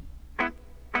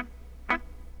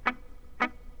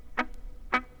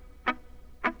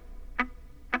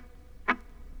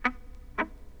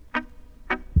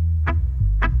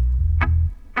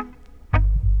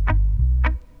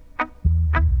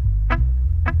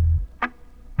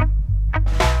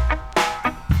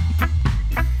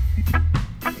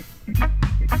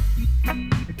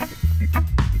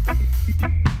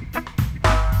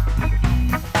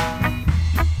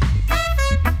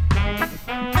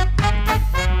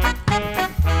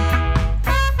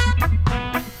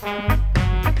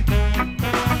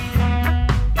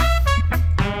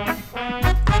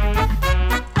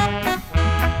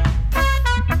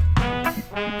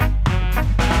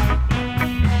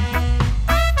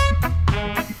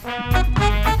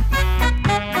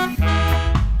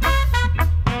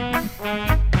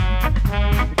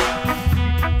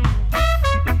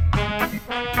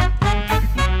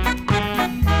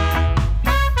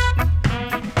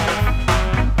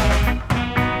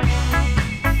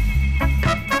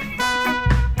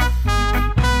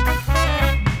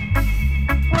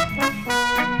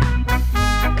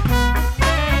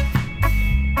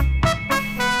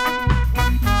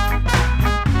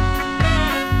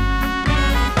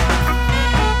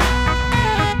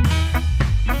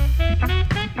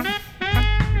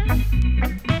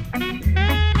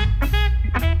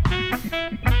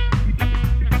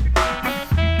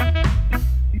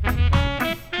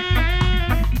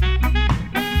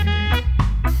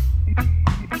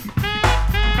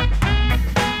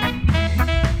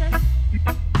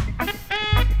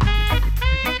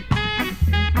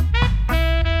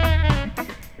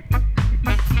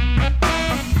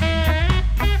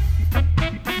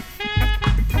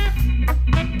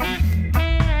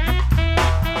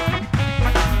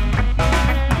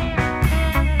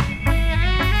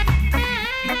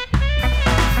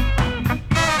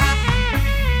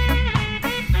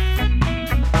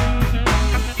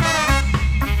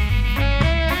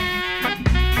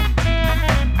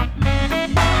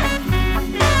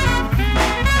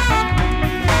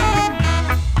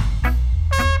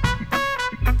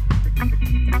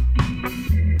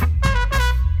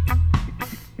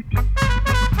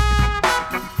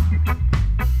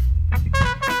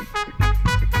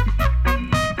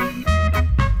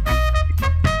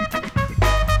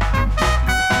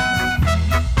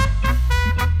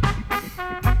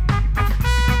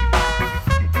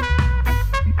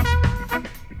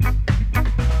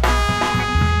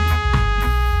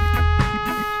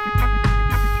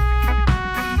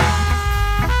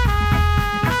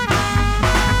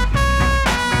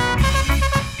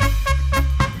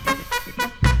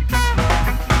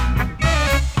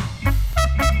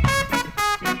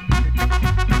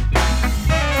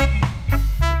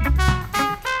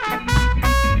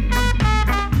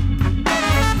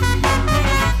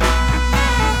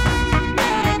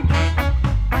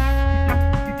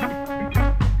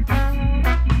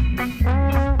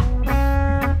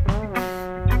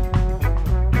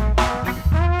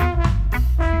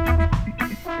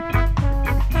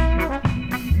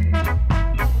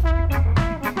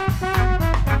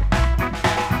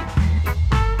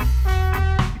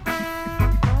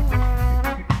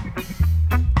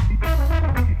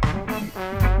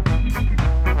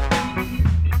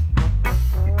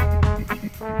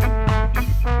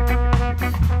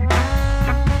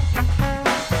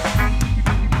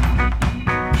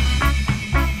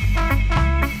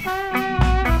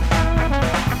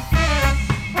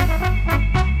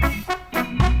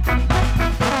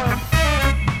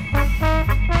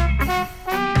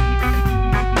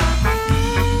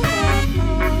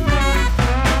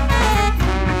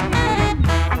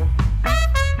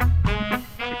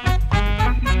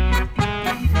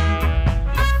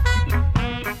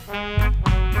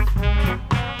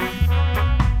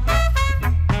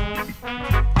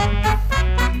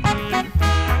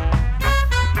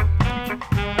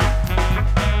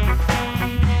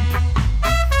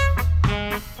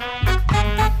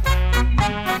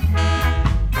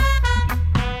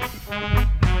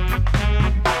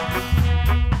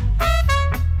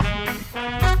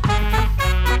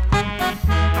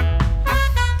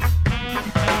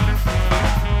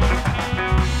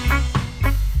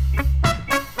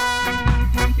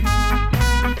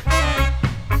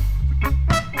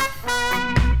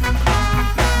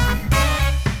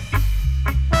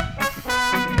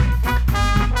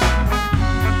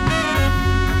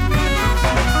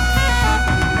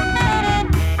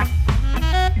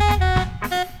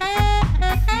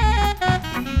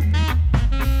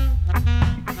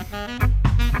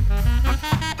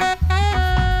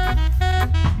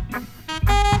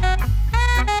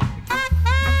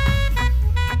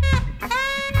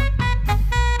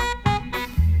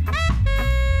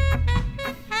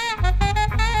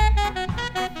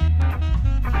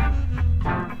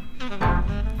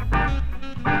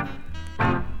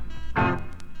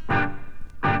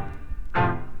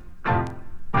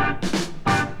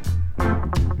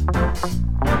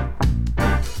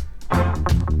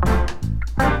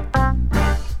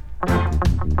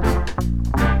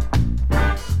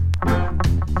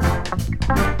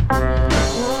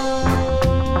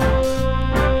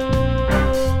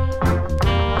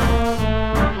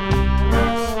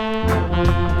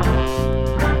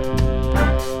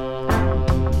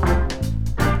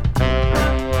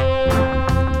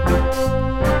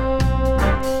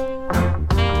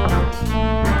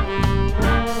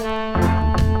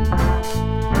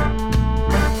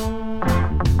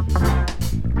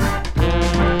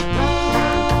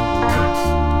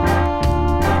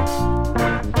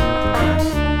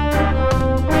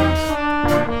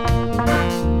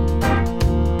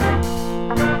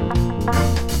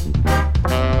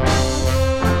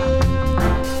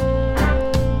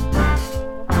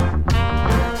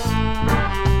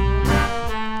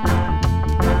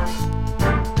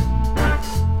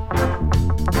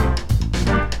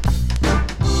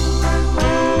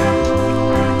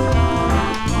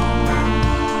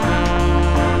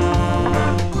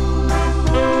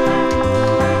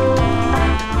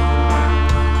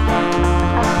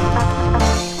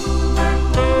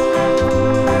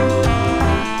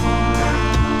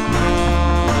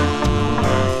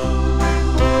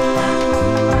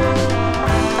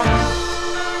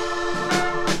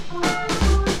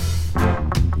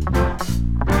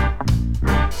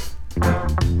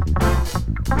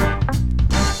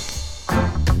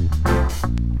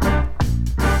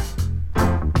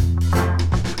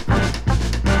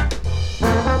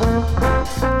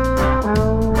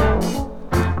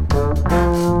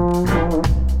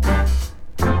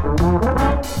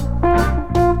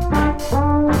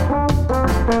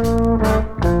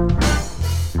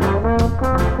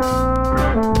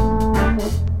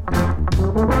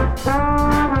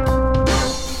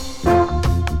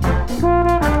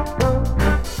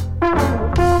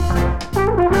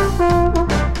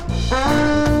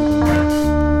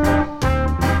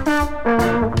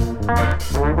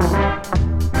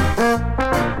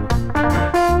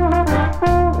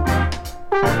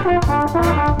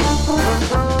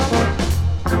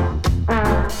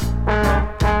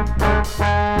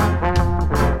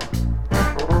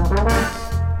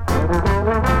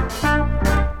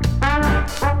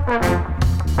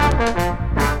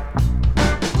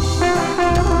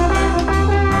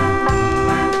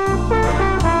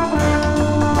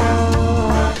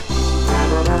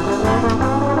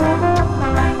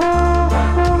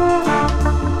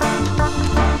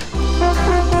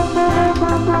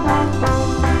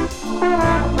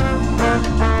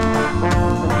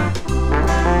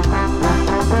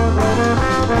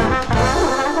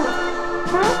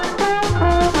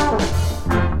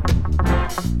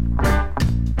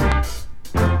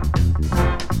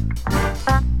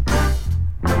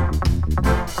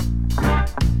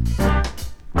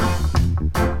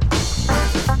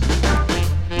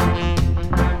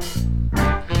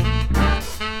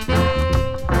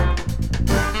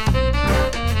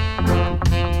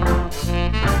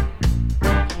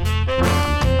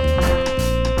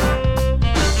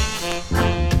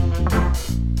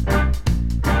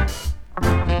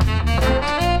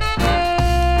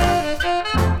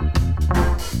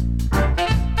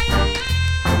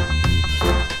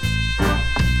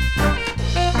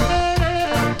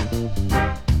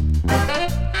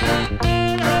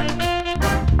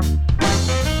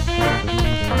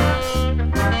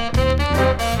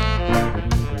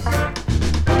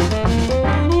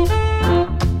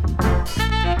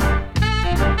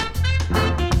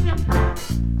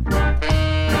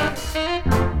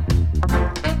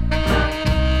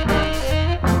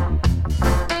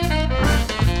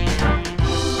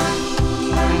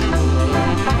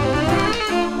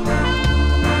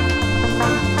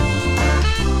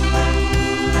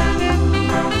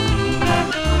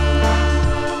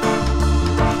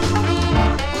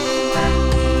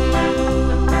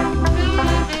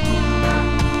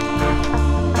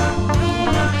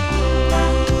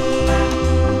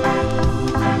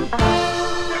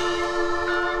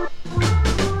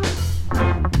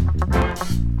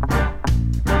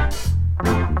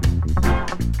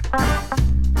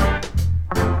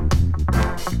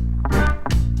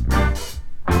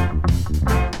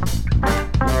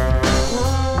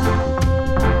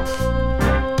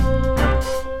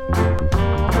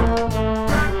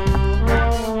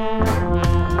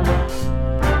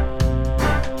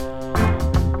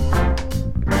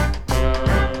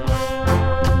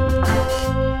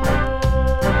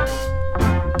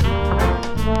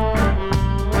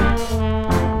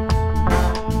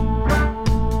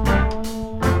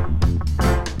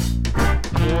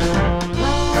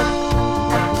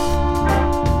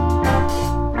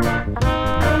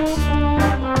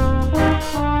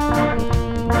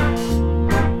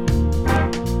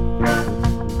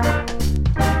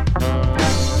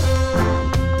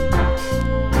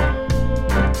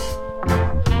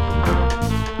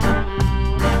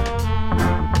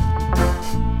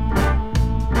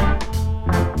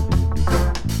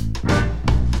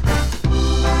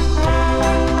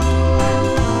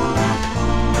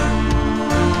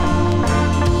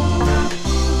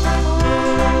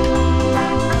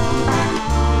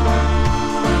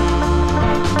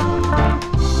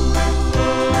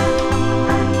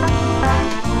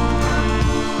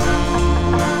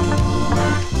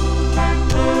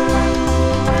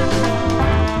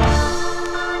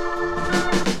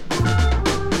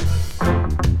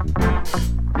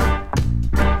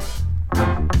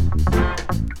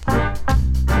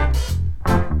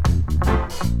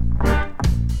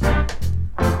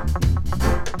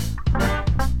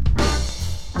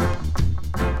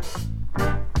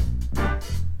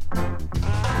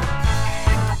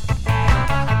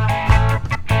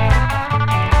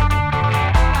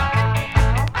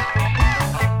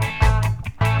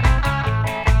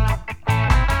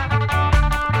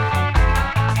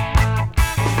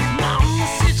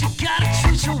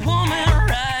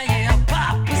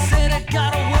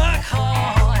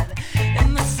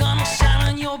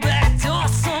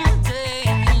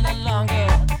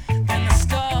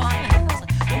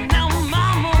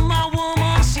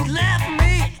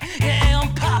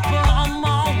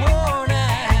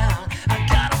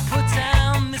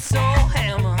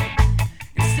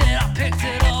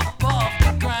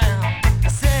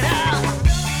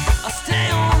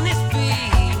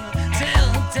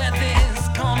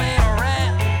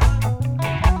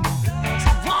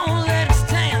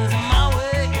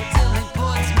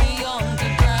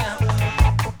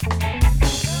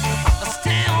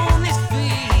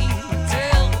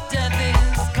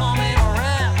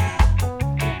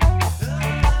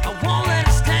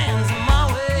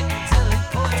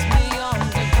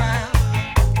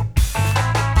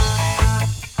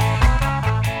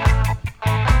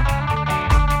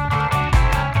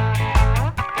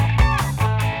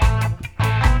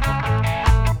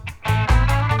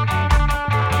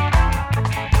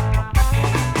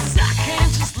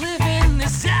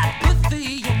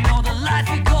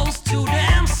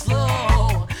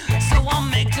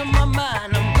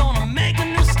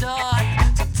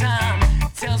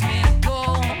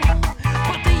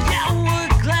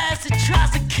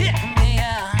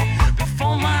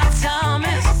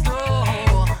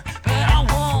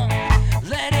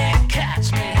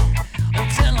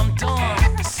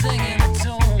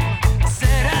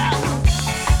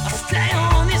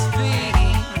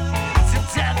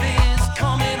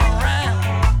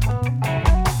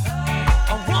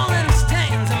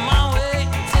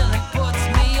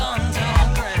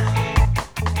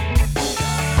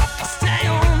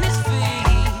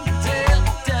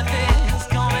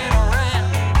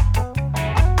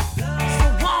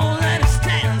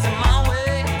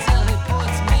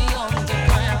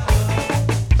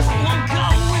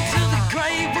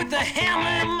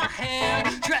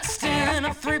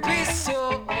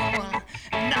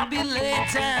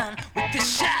 down with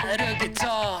this shattered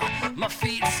guitar, my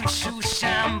feet some shoe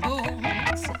shine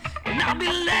boots, and I'll be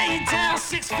laying down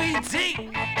 6 feet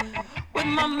deep with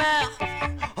my mouth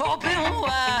open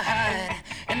wide,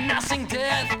 and I sing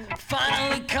death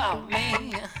finally caught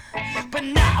me, but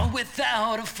not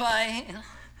without a fight.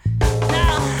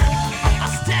 Now I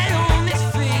stay on these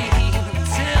feet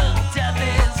till death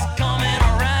is coming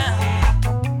around.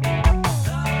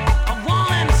 I won't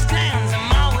let him stand in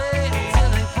my way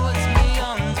till he puts me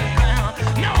underground.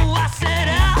 No, I said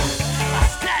I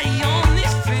stay on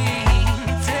these feet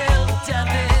till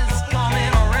death is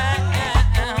coming around.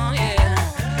 Yeah,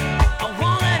 I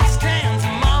won't let him stand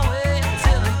in my way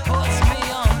till he puts me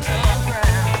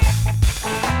underground.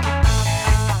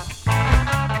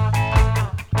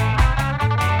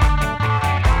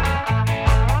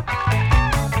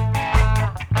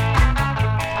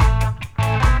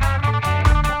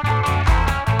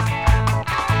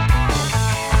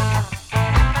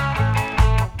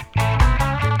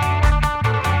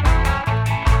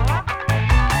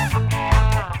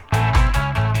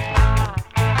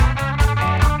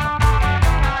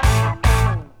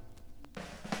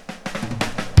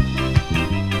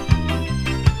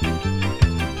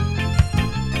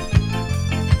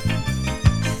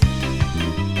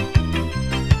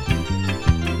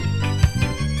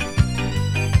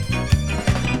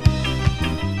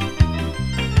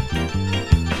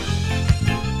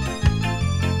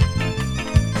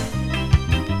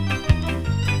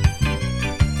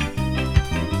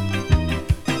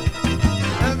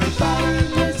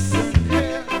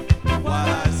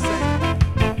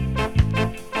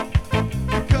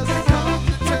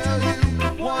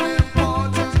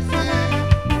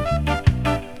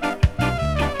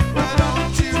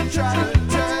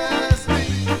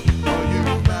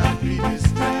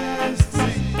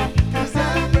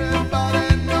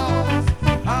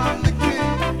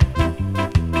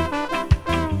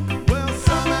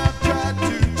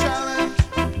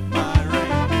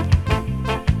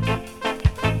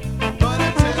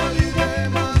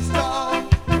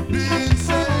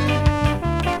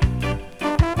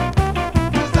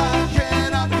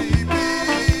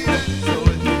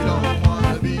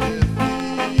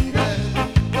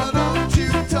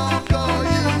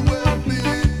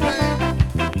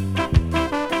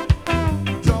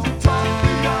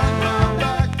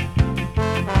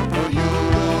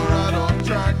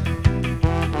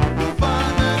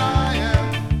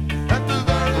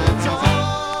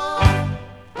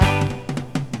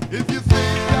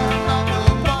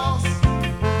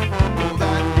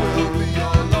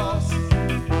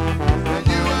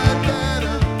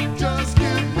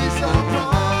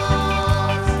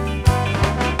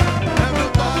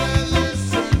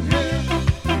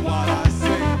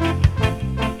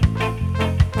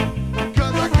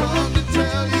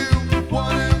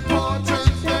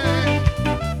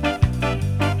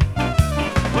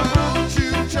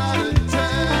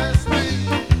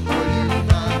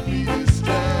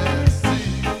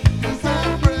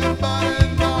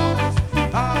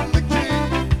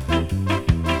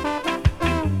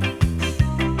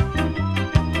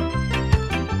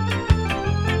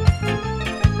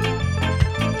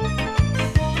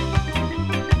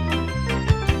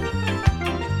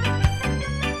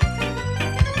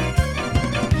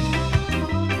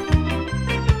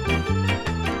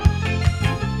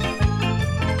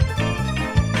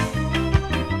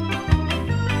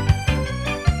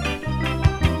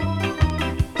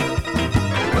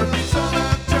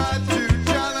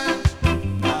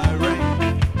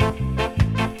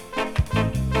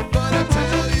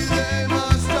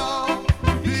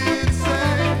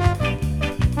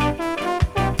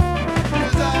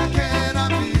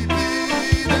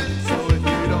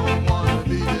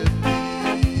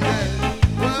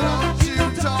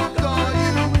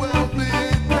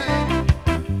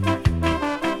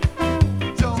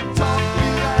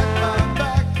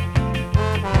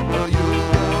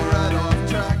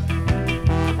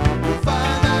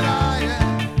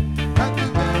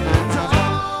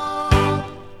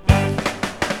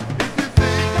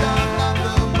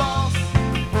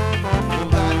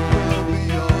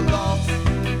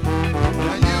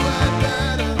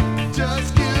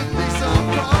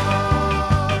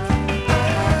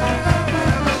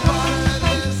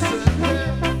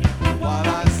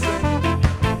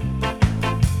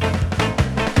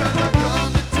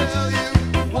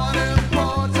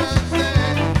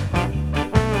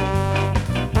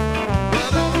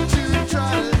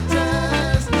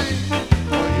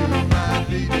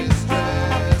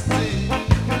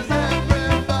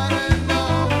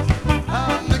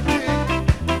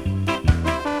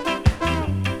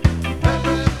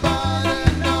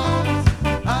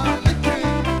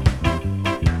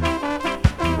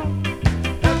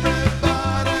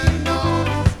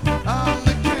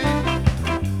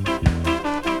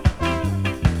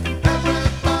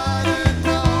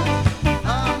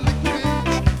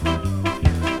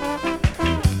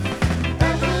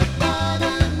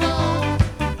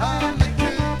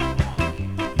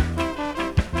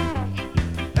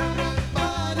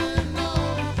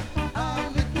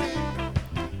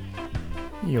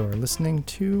 listening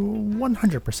to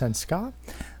 100% Ska.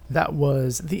 That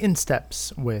was The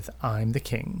Insteps with I'm the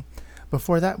King.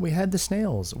 Before that, we had The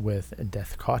Snails with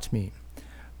Death Caught Me.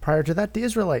 Prior to that, The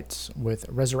Israelites with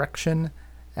Resurrection.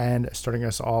 And starting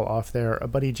us all off there,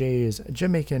 Buddy J's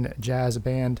Jamaican jazz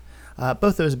band.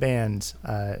 Both those bands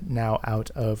now out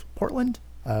of Portland.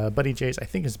 Buddy J's, I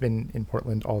think, has been in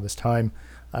Portland all this time.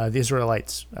 The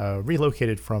Israelites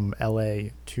relocated from LA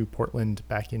to Portland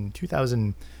back in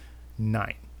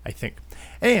 2009, I think.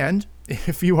 And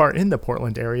if you are in the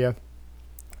Portland area,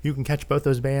 you can catch both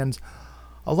those bands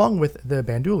along with the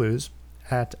Bandulus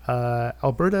at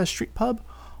Alberta Street Pub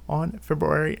on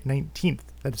February 19th.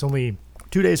 That's only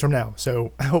 2 days from now,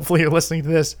 so hopefully you're listening to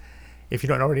this. If you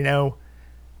don't already know,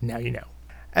 now you know.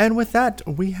 And with that,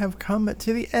 we have come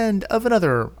to the end of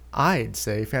another, I'd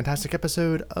say, fantastic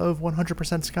episode of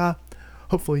 100% Ska.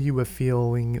 Hopefully you are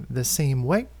feeling the same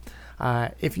way.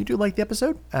 If you do like the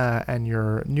episode and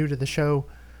you're new to the show,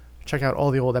 check out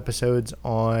all the old episodes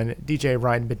on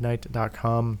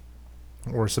djryanmidnight.com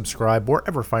or subscribe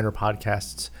wherever finer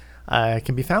podcasts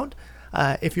can be found.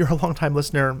 If you're a longtime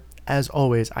listener, as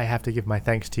always, I have to give my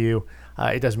thanks to you.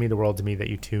 It does mean the world to me that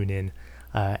you tune in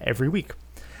every week.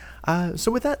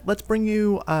 So with that, let's bring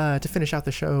you, to finish out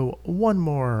the show, one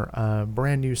more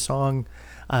brand new song.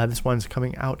 This one's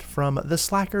coming out from The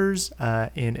Slackers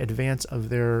in advance of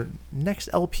their next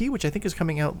LP, which I think is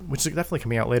coming out, which is definitely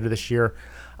coming out later this year,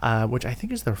 which I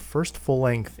think is their first full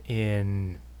length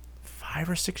in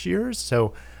 5 or 6 years.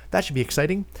 So that should be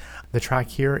exciting. The track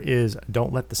here is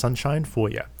Don't Let the Sunshine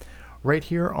Fool Ya, right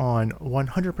here on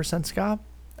 100% Ska.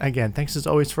 Again, thanks as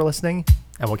always for listening,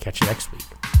 and we'll catch you next week.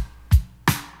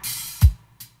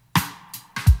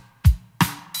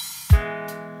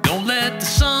 Don't let the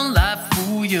sunlight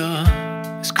fool you,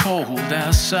 it's cold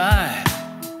outside.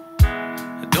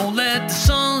 Don't let the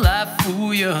sunlight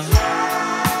fool you.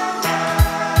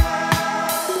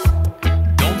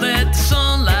 Don't let the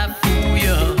sunlight fool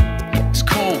you, it's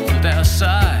cold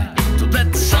outside. Don't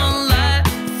let the sunlight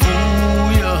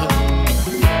fool you.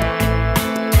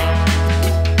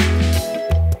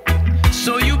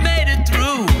 So you made it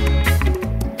through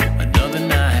another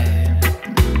night.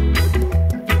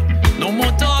 No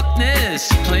more darkness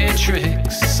playing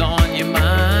tricks on your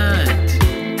mind.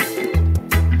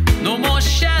 No more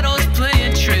shadows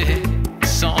playing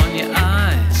tricks on your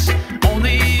eyes.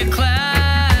 Only a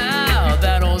cloud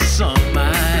that old sun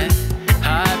might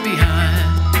hide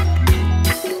behind.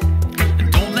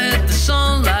 And don't let the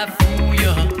sunlight fool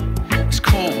you, it's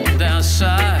cold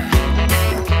outside.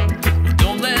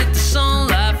 Don't let the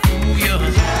sunlight fool you.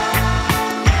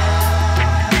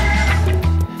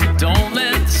 Don't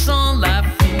let the sunlight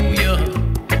fool you,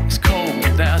 it's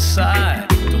cold outside.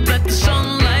 Don't let the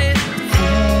sunlight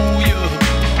fool you.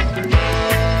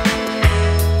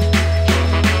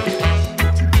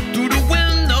 Through the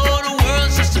window, the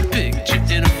world's just a picture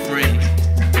in a frame.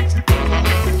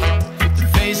 The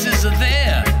faces are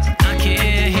there, I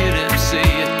can't hear them say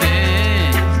a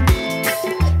thing.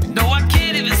 No, I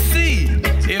can't even see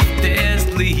if there's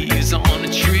leaves on the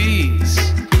trees,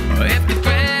 or if the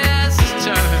grass is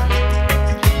turned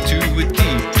to a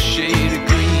deep shade of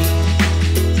green.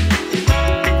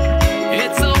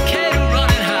 It's okay to run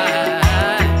and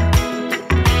hide,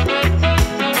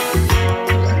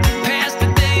 pass the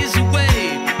days away,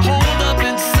 hold up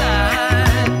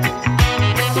inside.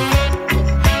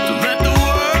 Don't let the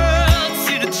world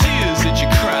see the tears that you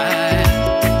cried.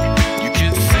 You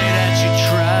can say that you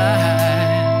tried.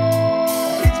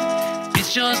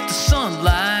 It's just the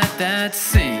sunlight that's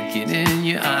sinking in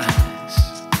your eyes.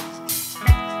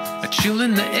 A chill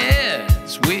in the air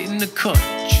is waiting to cut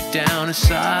you down in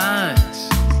size.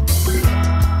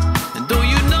 And though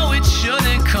you know it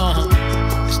shouldn't come,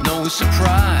 it's no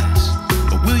surprise.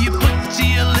 But will you put to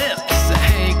your lips a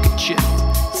handkerchief,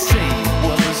 say it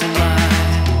was a lie?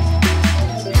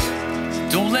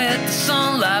 Don't let the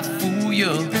sunlight fool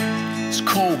you, it's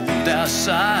cold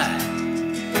outside.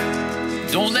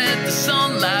 Don't let the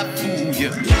sunlight fool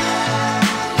you.